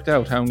quite worked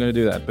out how I'm going to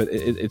do that, but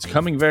it's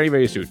coming very,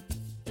 very soon.